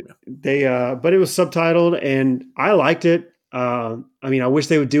they but it was subtitled, and I liked it. I mean, I wish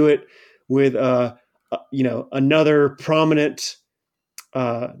they would do it with another prominent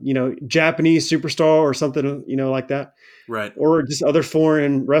Japanese superstar or something like that. Right. Or just other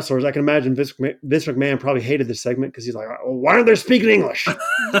foreign wrestlers. I can imagine Vince McMahon probably hated this segment because he's like, oh, why aren't they speaking English?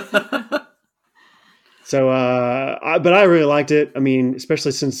 So, but I really liked it. I mean,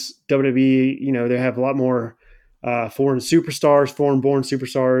 especially since WWE, they have a lot more foreign born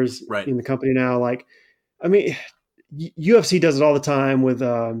superstars right. in the company now. Like, I mean, UFC does it all the time with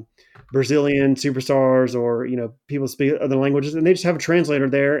Brazilian superstars or, people speak other languages, and they just have a translator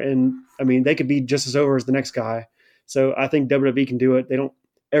there. And I mean, they could be just as over as the next guy. So I think WWE can do it.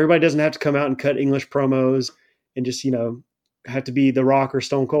 Everybody doesn't have to come out and cut English promos and just, have to be The Rock or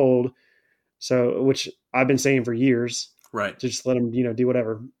Stone Cold. So, which I've been saying for years, right? To just let them, do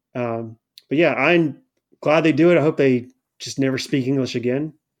whatever. But yeah, I'm glad they do it. I hope they just never speak English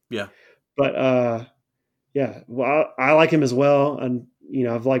again. Yeah. But yeah, well, I like him as well, and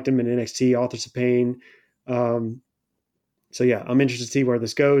I've liked him in NXT, Authors of Pain. So yeah, I'm interested to see where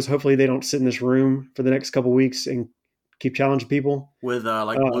this goes. Hopefully, they don't sit in this room for the next couple of weeks and keep challenging people with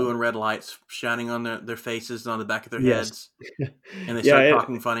blue and red lights shining on their faces and on the back of their heads, and they start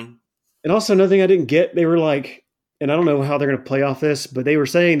talking funny. And also another thing I didn't get, they were like, and I don't know how they're going to play off this, but they were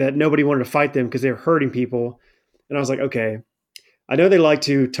saying that nobody wanted to fight them because they were hurting people. And I was like, okay, I know they like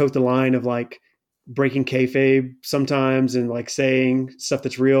to tote the line of like breaking kayfabe sometimes and like saying stuff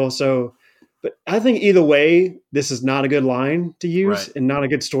that's real. So, but I think either way, this is not a good line to use and not a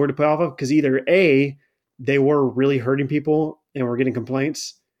good story to put off of, because either A, they were really hurting people and were getting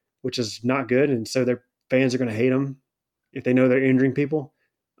complaints, which is not good. And so their fans are going to hate them if they know they're injuring people.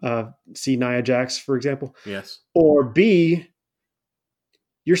 See Nia Jax, for example. Yes. Or B,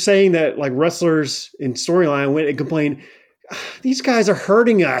 you're saying that like wrestlers in storyline went and complained, these guys are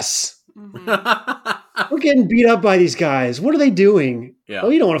hurting us. Mm-hmm. We're getting beat up by these guys. What are they doing? Yeah. Oh,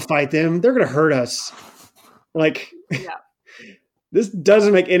 you don't want to fight them. They're going to hurt us. Like, this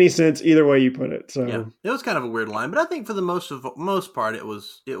doesn't make any sense either way you put it. So yeah, it was kind of a weird line, but I think for the most part, it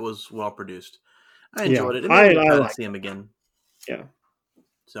was well produced. I enjoyed it. It made me glad to see him again. Yeah.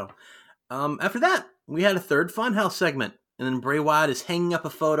 So, after that, we had a third Funhouse segment, and then Bray Wyatt is hanging up a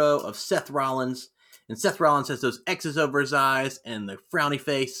photo of Seth Rollins, and Seth Rollins has those X's over his eyes and the frowny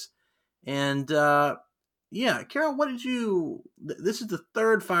face. And, Carol, what did you... This is the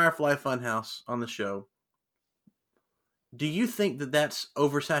third Firefly Funhouse on the show. Do you think that that's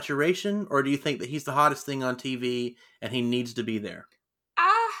oversaturation, or do you think that he's the hottest thing on TV and he needs to be there?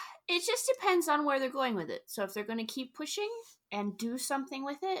 It just depends on where they're going with it. So if they're going to keep pushing and do something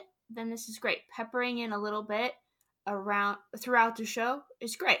with it, then this is great. Peppering in a little bit throughout the show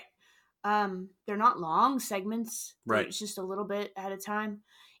is great. They're not long segments. Right. It's just a little bit at a time.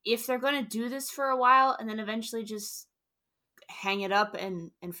 If they're going to do this for a while and then eventually just hang it up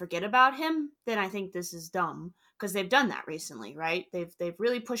and forget about him, then I think this is dumb, because they've done that recently, right? They've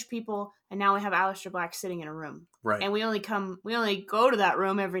really pushed people, and now we have Aleister Black sitting in a room, right? And we only go to that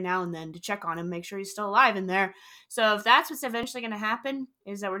room every now and then to check on him, make sure he's still alive in there. So if that's what's eventually going to happen,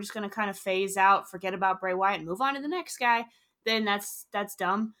 is that we're just going to kind of phase out, forget about Bray Wyatt, and move on to the next guy, then that's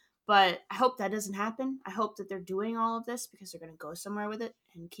dumb. But I hope that doesn't happen. I hope that they're doing all of this because they're going to go somewhere with it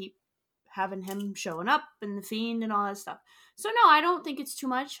and keep having him showing up and the Fiend and all that stuff. So no, I don't think it's too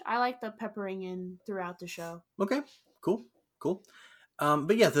much. I like the peppering in throughout the show. Okay, cool.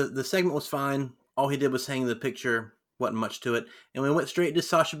 But yeah, the segment was fine. All he did was hang the picture. Wasn't much to it. And we went straight to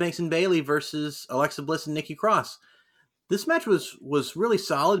Sasha Banks and Bayley versus Alexa Bliss and Nikki Cross. This match was really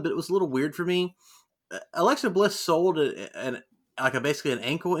solid, but it was a little weird for me. Alexa Bliss sold basically an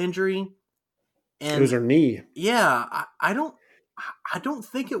ankle injury. And it was her knee. Yeah, I don't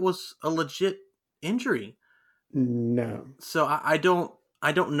think it was a legit injury. No. So I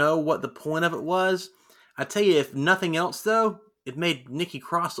don't know what the point of it was. I tell you, if nothing else, though, it made Nikki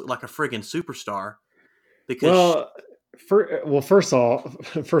Cross look like a friggin' superstar. Because first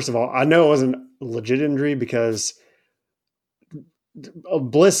of all, I know it wasn't a legit injury because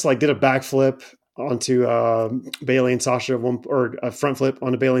Bliss did a backflip onto Bayley and Sasha or a front flip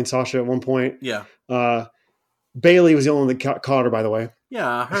onto Bayley and Sasha at one point. Yeah. Bayley was the only one that caught her, by the way. Yeah,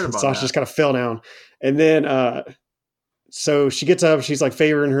 I heard about Sasha that. just kind of fell down. And then, so she gets up, she's like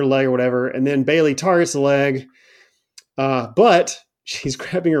favoring her leg or whatever. And then Bailey targets the leg, but she's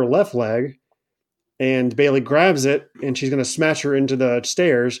grabbing her left leg. And Bailey grabs it and she's going to smash her into the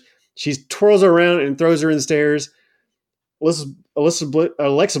stairs. She twirls her around and throws her in the stairs.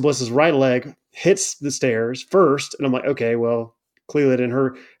 Alexa Bliss's right leg hits the stairs first. And I'm like, okay, well, clearly it didn't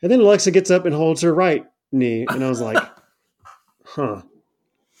hurt. And then Alexa gets up and holds her right knee. And I was like, huh.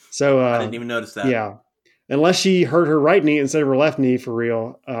 So I didn't even notice that. Yeah. Unless she hurt her right knee instead of her left knee for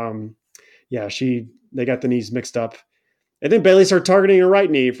real. Yeah, they got the knees mixed up. And then Bailey started targeting her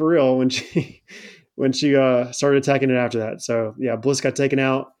right knee for real when she started attacking it after that. So yeah, Bliss got taken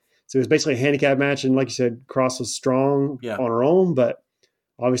out. So it was basically a handicap match. And like you said, Cross was strong on her own, but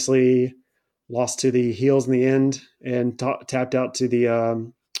obviously lost to the heels in the end and tapped out to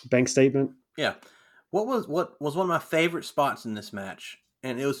the bank statement. Yeah. What was one of my favorite spots in this match,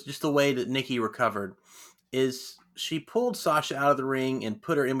 and it was just the way that Nikki recovered, is she pulled Sasha out of the ring and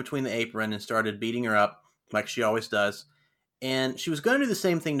put her in between the apron and started beating her up like she always does. And she was going to do the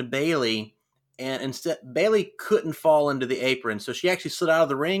same thing to Bailey, and instead Bailey couldn't fall into the apron, so she actually slid out of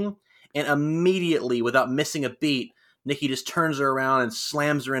the ring, and immediately, without missing a beat, Nikki just turns her around and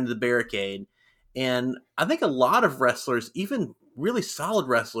slams her into the barricade. And I think a lot of wrestlers, even really solid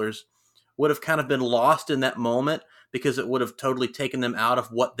wrestlers, would have kind of been lost in that moment because it would have totally taken them out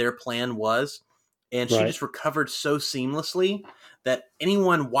of what their plan was. And she just recovered so seamlessly that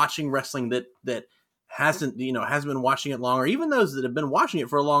anyone watching wrestling that hasn't been watching it long, or even those that have been watching it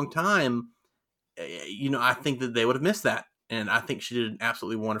for a long time, I think that they would have missed that. And I think she did an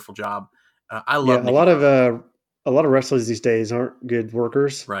absolutely wonderful job. I love a lot of wrestlers these days aren't good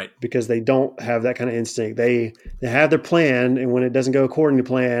workers, right? Because they don't have that kind of instinct. They have their plan, and when it doesn't go according to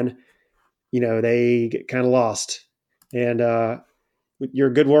plan, they get kind of lost. And you're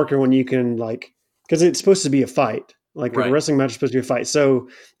a good worker when you can, like, because it's supposed to be a fight. Like a wrestling match is supposed to be a fight. So,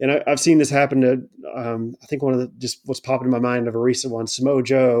 and I've seen this happen to, I think one of the, just what's popping in my mind of a recent one, Samoa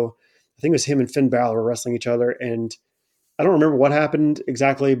Joe. I think it was him and Finn Balor were wrestling each other, and I don't remember what happened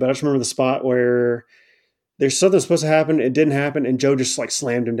exactly, but I just remember the spot where there's something supposed to happen, it didn't happen, and Joe just like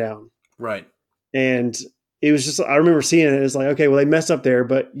slammed him down. Right. And it was just, I remember seeing it. It's like, okay, well, they messed up there,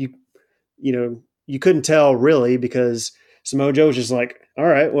 but you couldn't tell really, because Samoa Joe was just like, all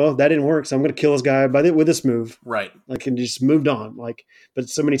right, well, that didn't work, so I'm going to kill this guy with this move. Right. Like, and just moved on. Like, but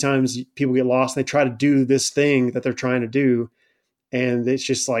so many times people get lost. They try to do this thing that they're trying to do, and it's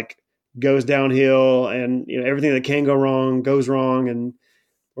just like goes downhill, and everything that can go wrong goes wrong, and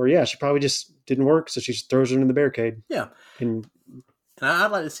she probably just didn't work, so she just throws her in the barricade. Yeah. And I'd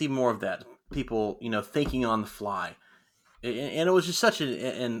like to see more of that. People, thinking on the fly. And it was just such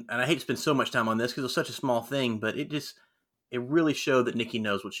and I hate to spend so much time on this because it was such a small thing, but it really showed that Nikki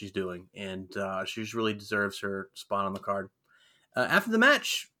knows what she's doing, and she just really deserves her spot on the card. After the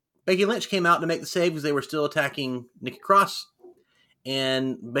match, Becky Lynch came out to make the save because they were still attacking Nikki Cross.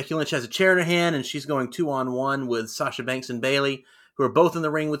 And Becky Lynch has a chair in her hand, and she's going 2-on-1 with Sasha Banks and Bailey, who are both in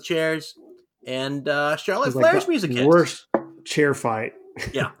the ring with chairs. And Charlotte Flair's music hits. Worst chair fight.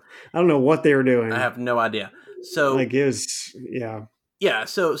 Yeah. I don't know what they were doing. I have no idea. So Yeah,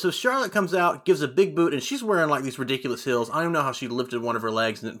 so Charlotte comes out, gives a big boot, and she's wearing like these ridiculous heels. I don't even know how she lifted one of her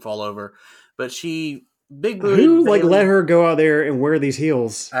legs and didn't fall over, but she big booted. Who let her go out there and wear these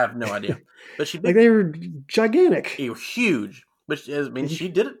heels? I have no idea. But she they were gigantic. They were huge. But she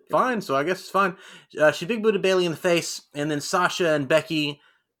did it fine, so I guess it's fine. She big booted Bailey in the face, and then Sasha and Becky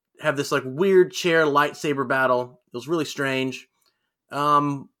have this like weird chair lightsaber battle. It was really strange.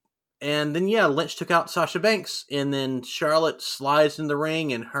 And then, Lynch took out Sasha Banks, and then Charlotte slides in the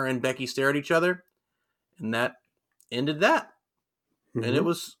ring, and her and Becky stare at each other, and that ended that. Mm-hmm. And it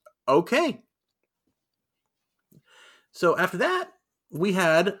was okay. So after that, we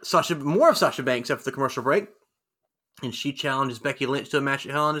had more of Sasha Banks after the commercial break, and she challenges Becky Lynch to a match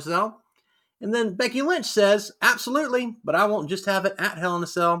at Hell in a Cell. And then Becky Lynch says, absolutely, but I won't just have it at Hell in a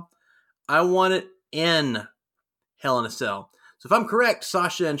Cell. I want it in Hell in a Cell. So if I'm correct,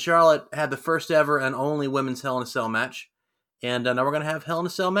 Sasha and Charlotte had the first ever and only women's Hell in a Cell match. And now we're going to have Hell in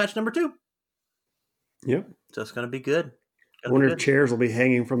a Cell match number 2. Yep. So it's going to be good. I wonder if chairs will be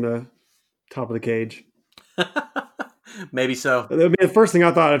hanging from the top of the cage. Maybe so. The first thing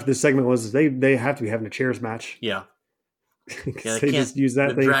I thought after this segment was they have to be having a chairs match. Yeah. They just use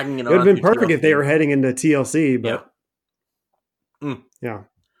that thing. It would have been perfect if they were heading into TLC, but yeah.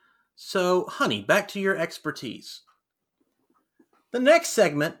 So, honey, back to your expertise. The next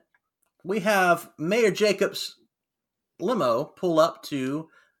segment, we have Mayor Jacobs' limo pull up to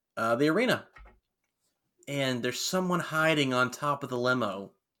the arena. and there's someone hiding on top of the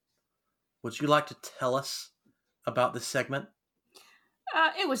limo. Would you like to tell us about this segment?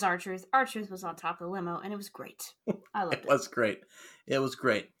 It was R-Truth. R-Truth was on top of the limo, and it was great. I loved it. It was great. It was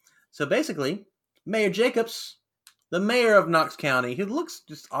great. So basically, Mayor Jacobs, the mayor of Knox County, who looks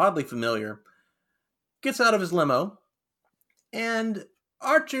just oddly familiar, gets out of his limo, and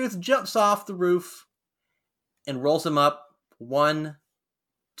R-Truth jumps off the roof and rolls him up. 1,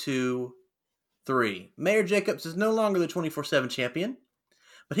 2, 3. Mayor Jacobs is no longer the 24/7 champion,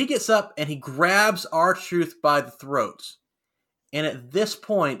 but he gets up and he grabs R-Truth by the throat. And at this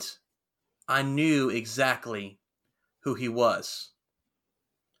point, I knew exactly who he was.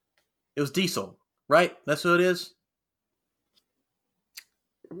 It was Diesel, right? That's who it is?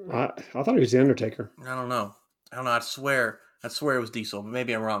 I thought he was the Undertaker. I don't know. I'd swear it was Diesel, but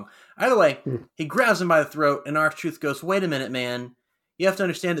maybe I'm wrong. Either way, he grabs him by the throat, and R-Truth goes, wait a minute, man. You have to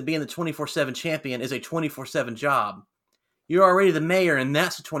understand that being the 24/7 champion is a 24/7 job. You're already the mayor, and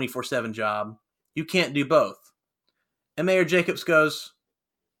that's a 24/7 job. You can't do both. And Mayor Jacobs goes,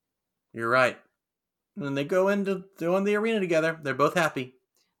 you're right. And they go in the arena together. They're both happy.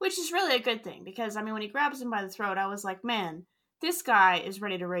 Which is really a good thing, because, I mean, when he grabs him by the throat, I was like, man, this guy is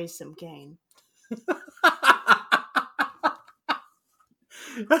ready to raise some cane.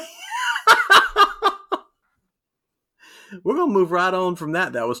 We're going to move right on from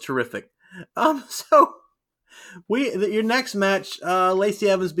that. That was terrific. So your next match, Lacey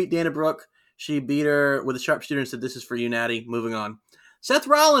Evans beat Dana Brooke. She beat her with a sharpshooter and said, this is for you, Natty. Moving on. Seth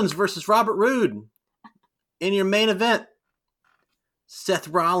Rollins versus Robert Roode. In your main event, Seth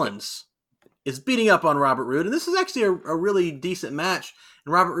Rollins is beating up on Robert Roode. And this is actually a really decent match.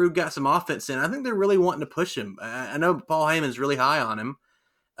 And Robert Roode got some offense in. I think they're really wanting to push him. I know Paul Heyman's really high on him.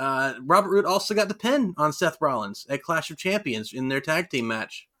 Robert Roode also got the pin on Seth Rollins at Clash of Champions in their tag team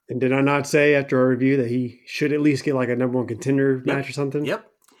match. And did I not say after our review that he should at least get like a number one contender match or something? Yep.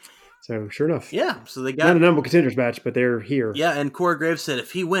 So sure enough. Yeah. So they got not a number one contenders match, but they're here. Yeah, and Corey Graves said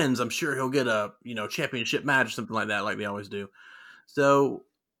if he wins, I'm sure he'll get a championship match or something like that, like they always do. So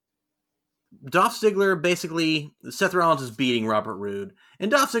Dolph Ziggler, basically, Seth Rollins is beating Robert Roode.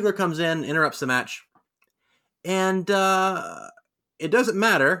 And Dolph Ziggler comes in, interrupts the match. And it doesn't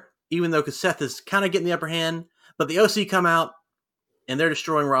matter, even though because Seth is kind of getting the upper hand. But the OC come out, and they're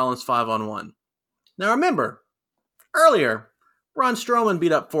destroying Rollins 5-on-1. Now remember, earlier, Braun Strowman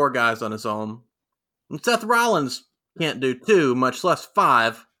beat up 4 guys on his own. And Seth Rollins can't do 2, much less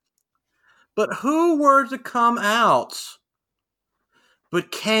 5. But who were to come out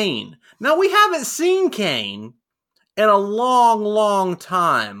but Kane? Now, we haven't seen Kane in a long, long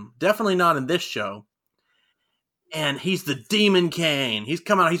time. Definitely not in this show. And he's the Demon Kane. He's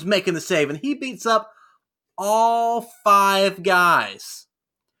come out, he's making the save, and he beats up all 5 guys.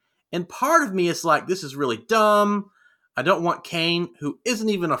 And part of me is like, this is really dumb. I don't want Kane, who isn't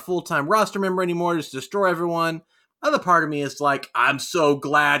even a full-time roster member anymore, just to destroy everyone. Other part of me is like, I'm so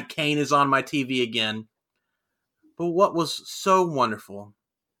glad Kane is on my TV again. But what was so wonderful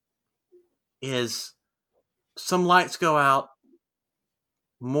is some lights go out,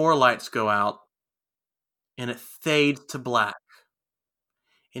 more lights go out, and it fades to black.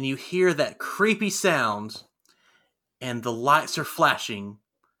 And you hear that creepy sound, and the lights are flashing,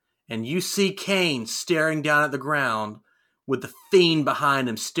 and you see Kane staring down at the ground with the Fiend behind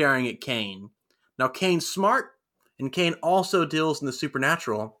him staring at Kane. Now, Kane's smart, and Kane also deals in the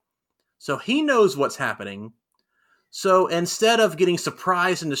supernatural, so he knows what's happening. So instead of getting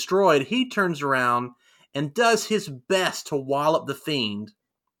surprised and destroyed, he turns around and does his best to wallop the Fiend,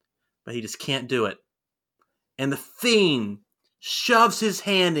 but he just can't do it. And the Fiend shoves his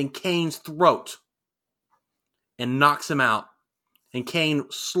hand in Kane's throat and knocks him out. And Kane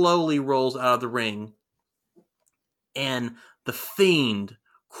slowly rolls out of the ring. And the Fiend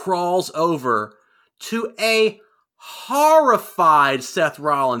crawls over to a horrified Seth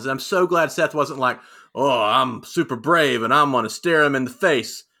Rollins. And I'm so glad Seth wasn't like, oh, I'm super brave and I'm going to stare him in the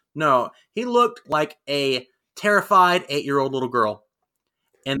face. No, he looked like a terrified 8-year-old little girl.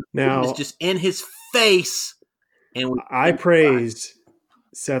 And now, it was just in his face. And I praised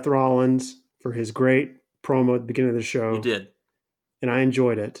Seth Rollins for his great promo at the beginning of the show. You did. And I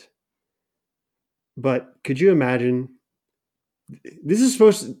enjoyed it. But could you imagine? This is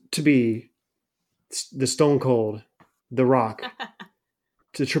supposed to be the Stone Cold, The Rock,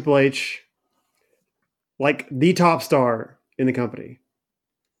 to Triple H, like the top star in the company.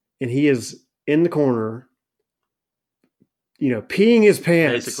 And he is in the corner, peeing his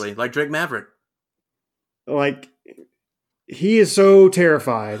pants. Basically, like Drake Maverick. Like, he is so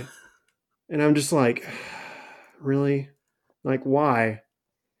terrified. And I'm just like, really? Like, why?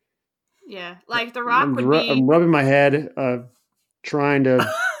 Yeah, like The Rock would I'm rubbing my head, trying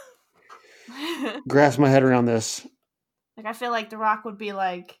to grasp my head around this. Like, I feel like The Rock would be,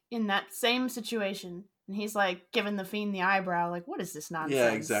 like, in that same situation. And he's, like, giving The Fiend the eyebrow. Like, what is this nonsense?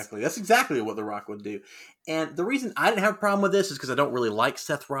 Yeah, exactly. That's exactly what The Rock would do. And the reason I didn't have a problem with this is because I don't really like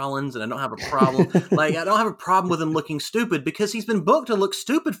Seth Rollins, and I don't have a problem. I don't have a problem with him looking stupid because he's been booked to look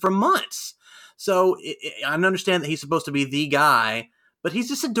stupid for months. So I understand that he's supposed to be the guy, but he's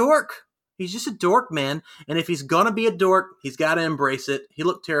just a dork. He's just a dork, man. And if he's going to be a dork, he's got to embrace it. He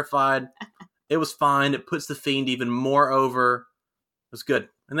looked terrified. It was fine. It puts the Fiend even more over. It was good.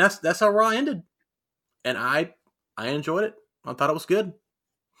 And that's how Raw ended. And I enjoyed it. I thought it was good.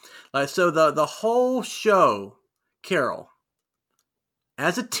 So the whole show, Carol,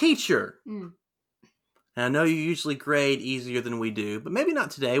 as a teacher, and I know you usually grade easier than we do, but maybe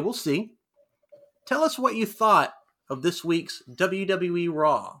not today. We'll see. Tell us what you thought of this week's WWE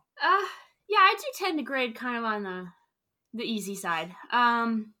Raw. Yeah, I do tend to grade kind of on the easy side.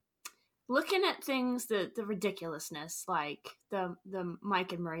 Looking at things, the ridiculousness, like the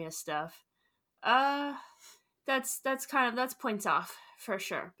Mike and Maria stuff, that's points off for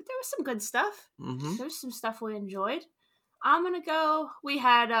sure. But there was some good stuff. Mm-hmm. There was some stuff we enjoyed. I'm gonna go. We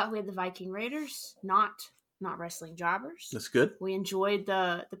had the Viking Raiders, not wrestling jobbers. That's good. We enjoyed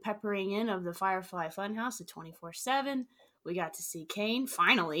the peppering in of the Firefly Funhouse at 24/7. We got to see Kane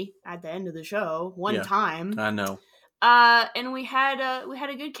finally at the end of the show one time. I know. And we had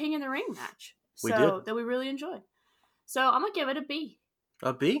a good King in the Ring match. We did. That we really enjoyed. So I'm gonna give it a B.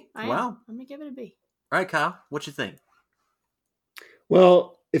 A B? Wow. I'm gonna give it a B. All right, Kyle, what you think?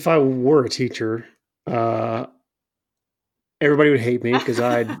 Well, if I were a teacher, everybody would hate me because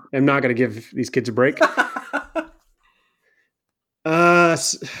I am not going to give these kids a break. I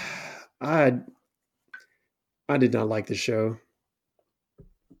did not like the show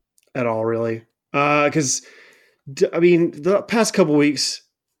at all, really. Because I mean, the past couple weeks,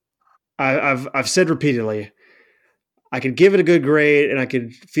 I've said repeatedly, I could give it a good grade and I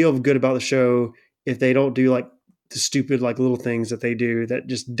could feel good about the show if they don't do like the stupid like little things that they do that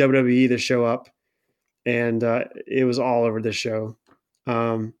just WWE to show up. And it was all over this show.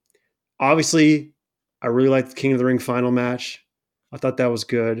 Obviously, I really liked the King of the Ring final match. I thought that was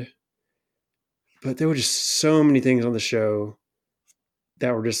good. But there were just so many things on the show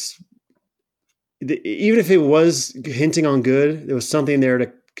that were just, even if it was hinting on good, there was something there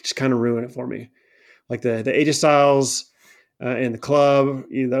to just kind of ruin it for me. Like the AJ Styles and the club,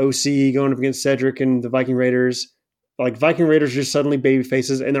 the OC going up against Cedric and the Viking Raiders. Like Viking Raiders are just suddenly baby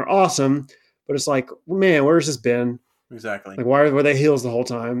faces and they're awesome. But it's like, man, where's this been? Exactly. Like, why were they heels the whole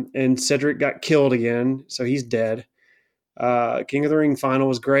time? And Cedric got killed again, so he's dead. King of the Ring final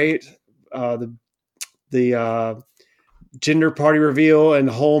was great. The gender party reveal and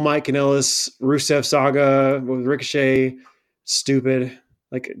the whole Mike and Ellis Rusev saga with Ricochet, stupid.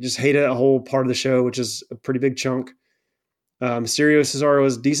 Like, just hated that whole part of the show, which is a pretty big chunk. Mysterio Cesaro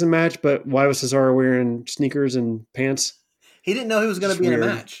was a decent match, but why was Cesaro wearing sneakers and pants? He didn't know he was going to be in a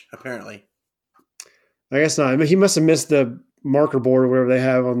match, apparently. I guess not. I mean, he must have missed the marker board or whatever they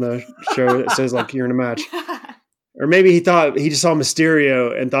have on the show that says like you're in a match. Or maybe he just saw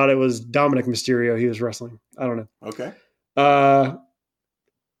Mysterio and thought it was Dominic Mysterio he was wrestling. I don't know. Okay. The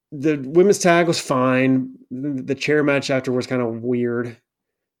women's tag was fine. The chair match after was kind of weird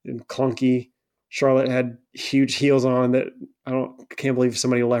and clunky. Charlotte had huge heels on that can't believe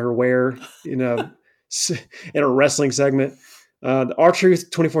somebody let her wear in a wrestling segment. The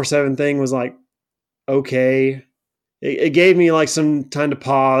R-Truth 24/7 thing was like, okay. It gave me like some time to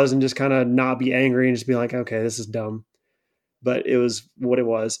pause and just kind of not be angry and just be like, okay, this is dumb. But it was what it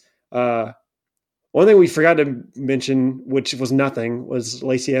was. One thing we forgot to mention, which was nothing, was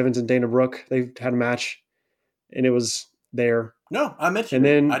Lacey Evans and Dana Brooke. They had a match and it was there. No, I mentioned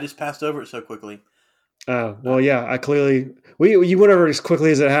it. I just passed over it so quickly. Well, yeah, you went over it as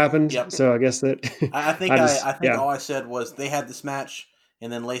quickly as it happened. Yep. So I guess that I think all I said was they had this match.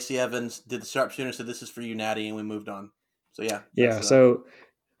 And then Lacey Evans did the sharpshooter and said, "This is for you, Natty," and we moved on. So, yeah. Yeah, so,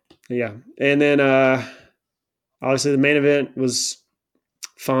 yeah. And then, obviously, the main event was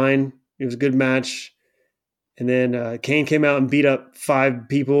fine. It was a good match. And then Kane came out and beat up 5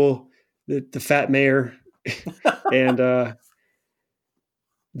 people, the fat mayor. And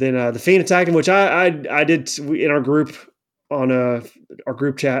then the Fiend attacked him, which I did in our group, on our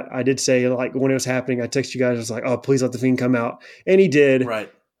group chat, I did say, like, when it was happening, I texted you guys, I was like, oh, please let the Fiend come out. And he did. Right.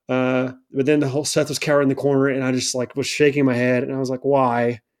 But then the whole Seth was cowering in the corner and I just like was shaking my head and I was like,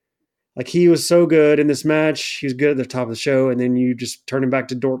 why? Like, he was so good in this match. He was good at the top of the show. And then you just turn him back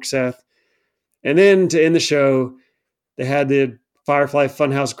to dork Seth. And then to end the show, they had the Firefly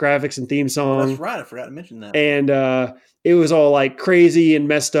Funhouse graphics and theme song. That's right. I forgot to mention that. And it was all like crazy and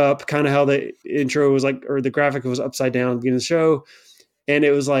messed up, kind of how the intro was like, or the graphic was upside down at the beginning of the show. And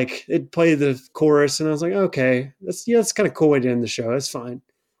it was like, it played the chorus, and I was like, okay, that's kind of cool way to end the show. That's fine.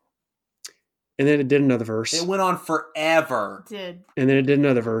 And then it did another verse. It went on forever. It did. And then it did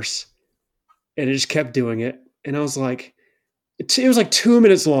another verse. And it just kept doing it. And I was like, it was like 2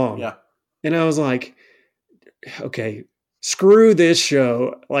 minutes long. Yeah. And I was like, okay, screw this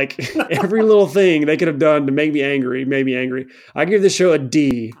show. Like every little thing they could have done to make me angry made me angry. I give this show a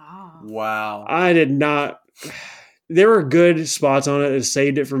D. Oh. Wow. I did not. There were good spots on it that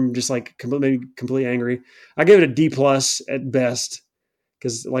saved it from just like completely angry. I give it a D plus at best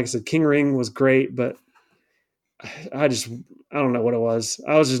because, like I said, King Ring was great, but I don't know what it was.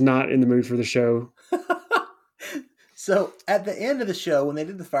 I was just not in the mood for the show. So at the end of the show, when they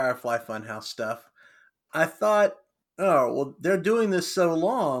did the Firefly Funhouse stuff, I thought, oh, well, they're doing this so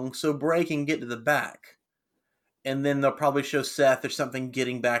long, so Bray can get to the back. And then they'll probably show Seth or something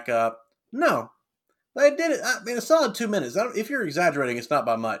getting back up. No. They did it. I mean, a solid 2 minutes. If you're exaggerating, it's not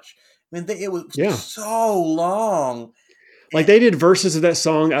by much. I mean, it was so long. Like they did verses of that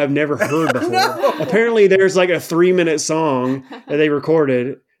song I've never heard before. No. Apparently there's like a 3-minute song that they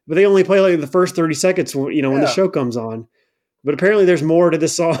recorded, but they only play like the first 30 seconds, when the show comes on. But apparently there's more to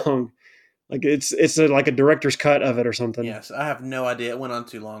this song. Like it's like a director's cut of it or something. Yes, I have no idea. It went on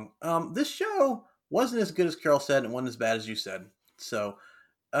too long. This show wasn't as good as Carol said, and it wasn't as bad as you said. So,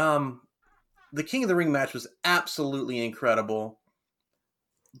 the King of the Ring match was absolutely incredible.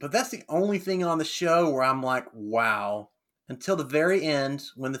 But that's the only thing on the show where I'm like, wow. Until the very end,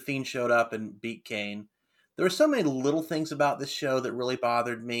 when The Fiend showed up and beat Kane. There were so many little things about this show that really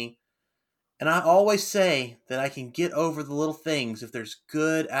bothered me. And I always say that I can get over the little things if there's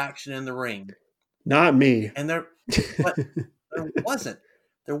good action in the ring. Not me. And there wasn't.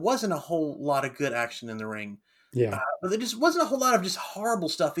 There wasn't a whole lot of good action in the ring. Yeah. But there just wasn't a whole lot of just horrible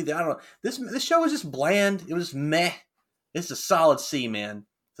stuff either. I don't know. This show was just bland. It was meh. It's a solid C, man.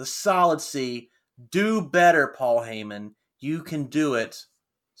 It's a solid C. Do better, Paul Heyman. You can do it.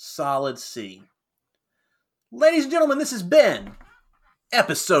 Solid C. Ladies and gentlemen, this has been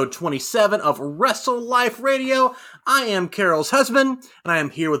episode 27 of Wrestle Life Radio. I am Carol's husband, and I am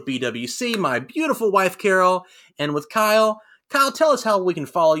here with BWC, my beautiful wife, Carol, and with Kyle. Kyle, tell us how we can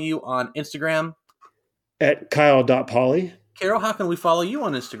follow you on Instagram. At Kyle.Polly. Carol, how can we follow you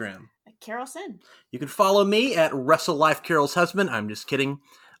on Instagram? Carol Sin. You can follow me at Wrestle Life Carol's husband. I'm just kidding.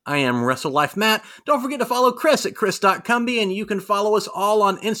 I am Wrestle Life Matt. Don't forget to follow Chris at Chris.Cumby, and you can follow us all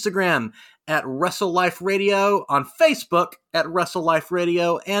on Instagram at Wrestle Life Radio, on Facebook at Wrestle Life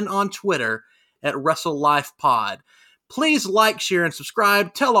Radio, and on Twitter at Wrestle Life Pod. Please like, share, and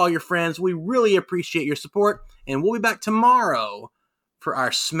subscribe. Tell all your friends. We really appreciate your support, and we'll be back tomorrow for our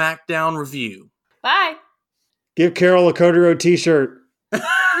SmackDown review. Bye. Give Carol a Cody Road t-shirt.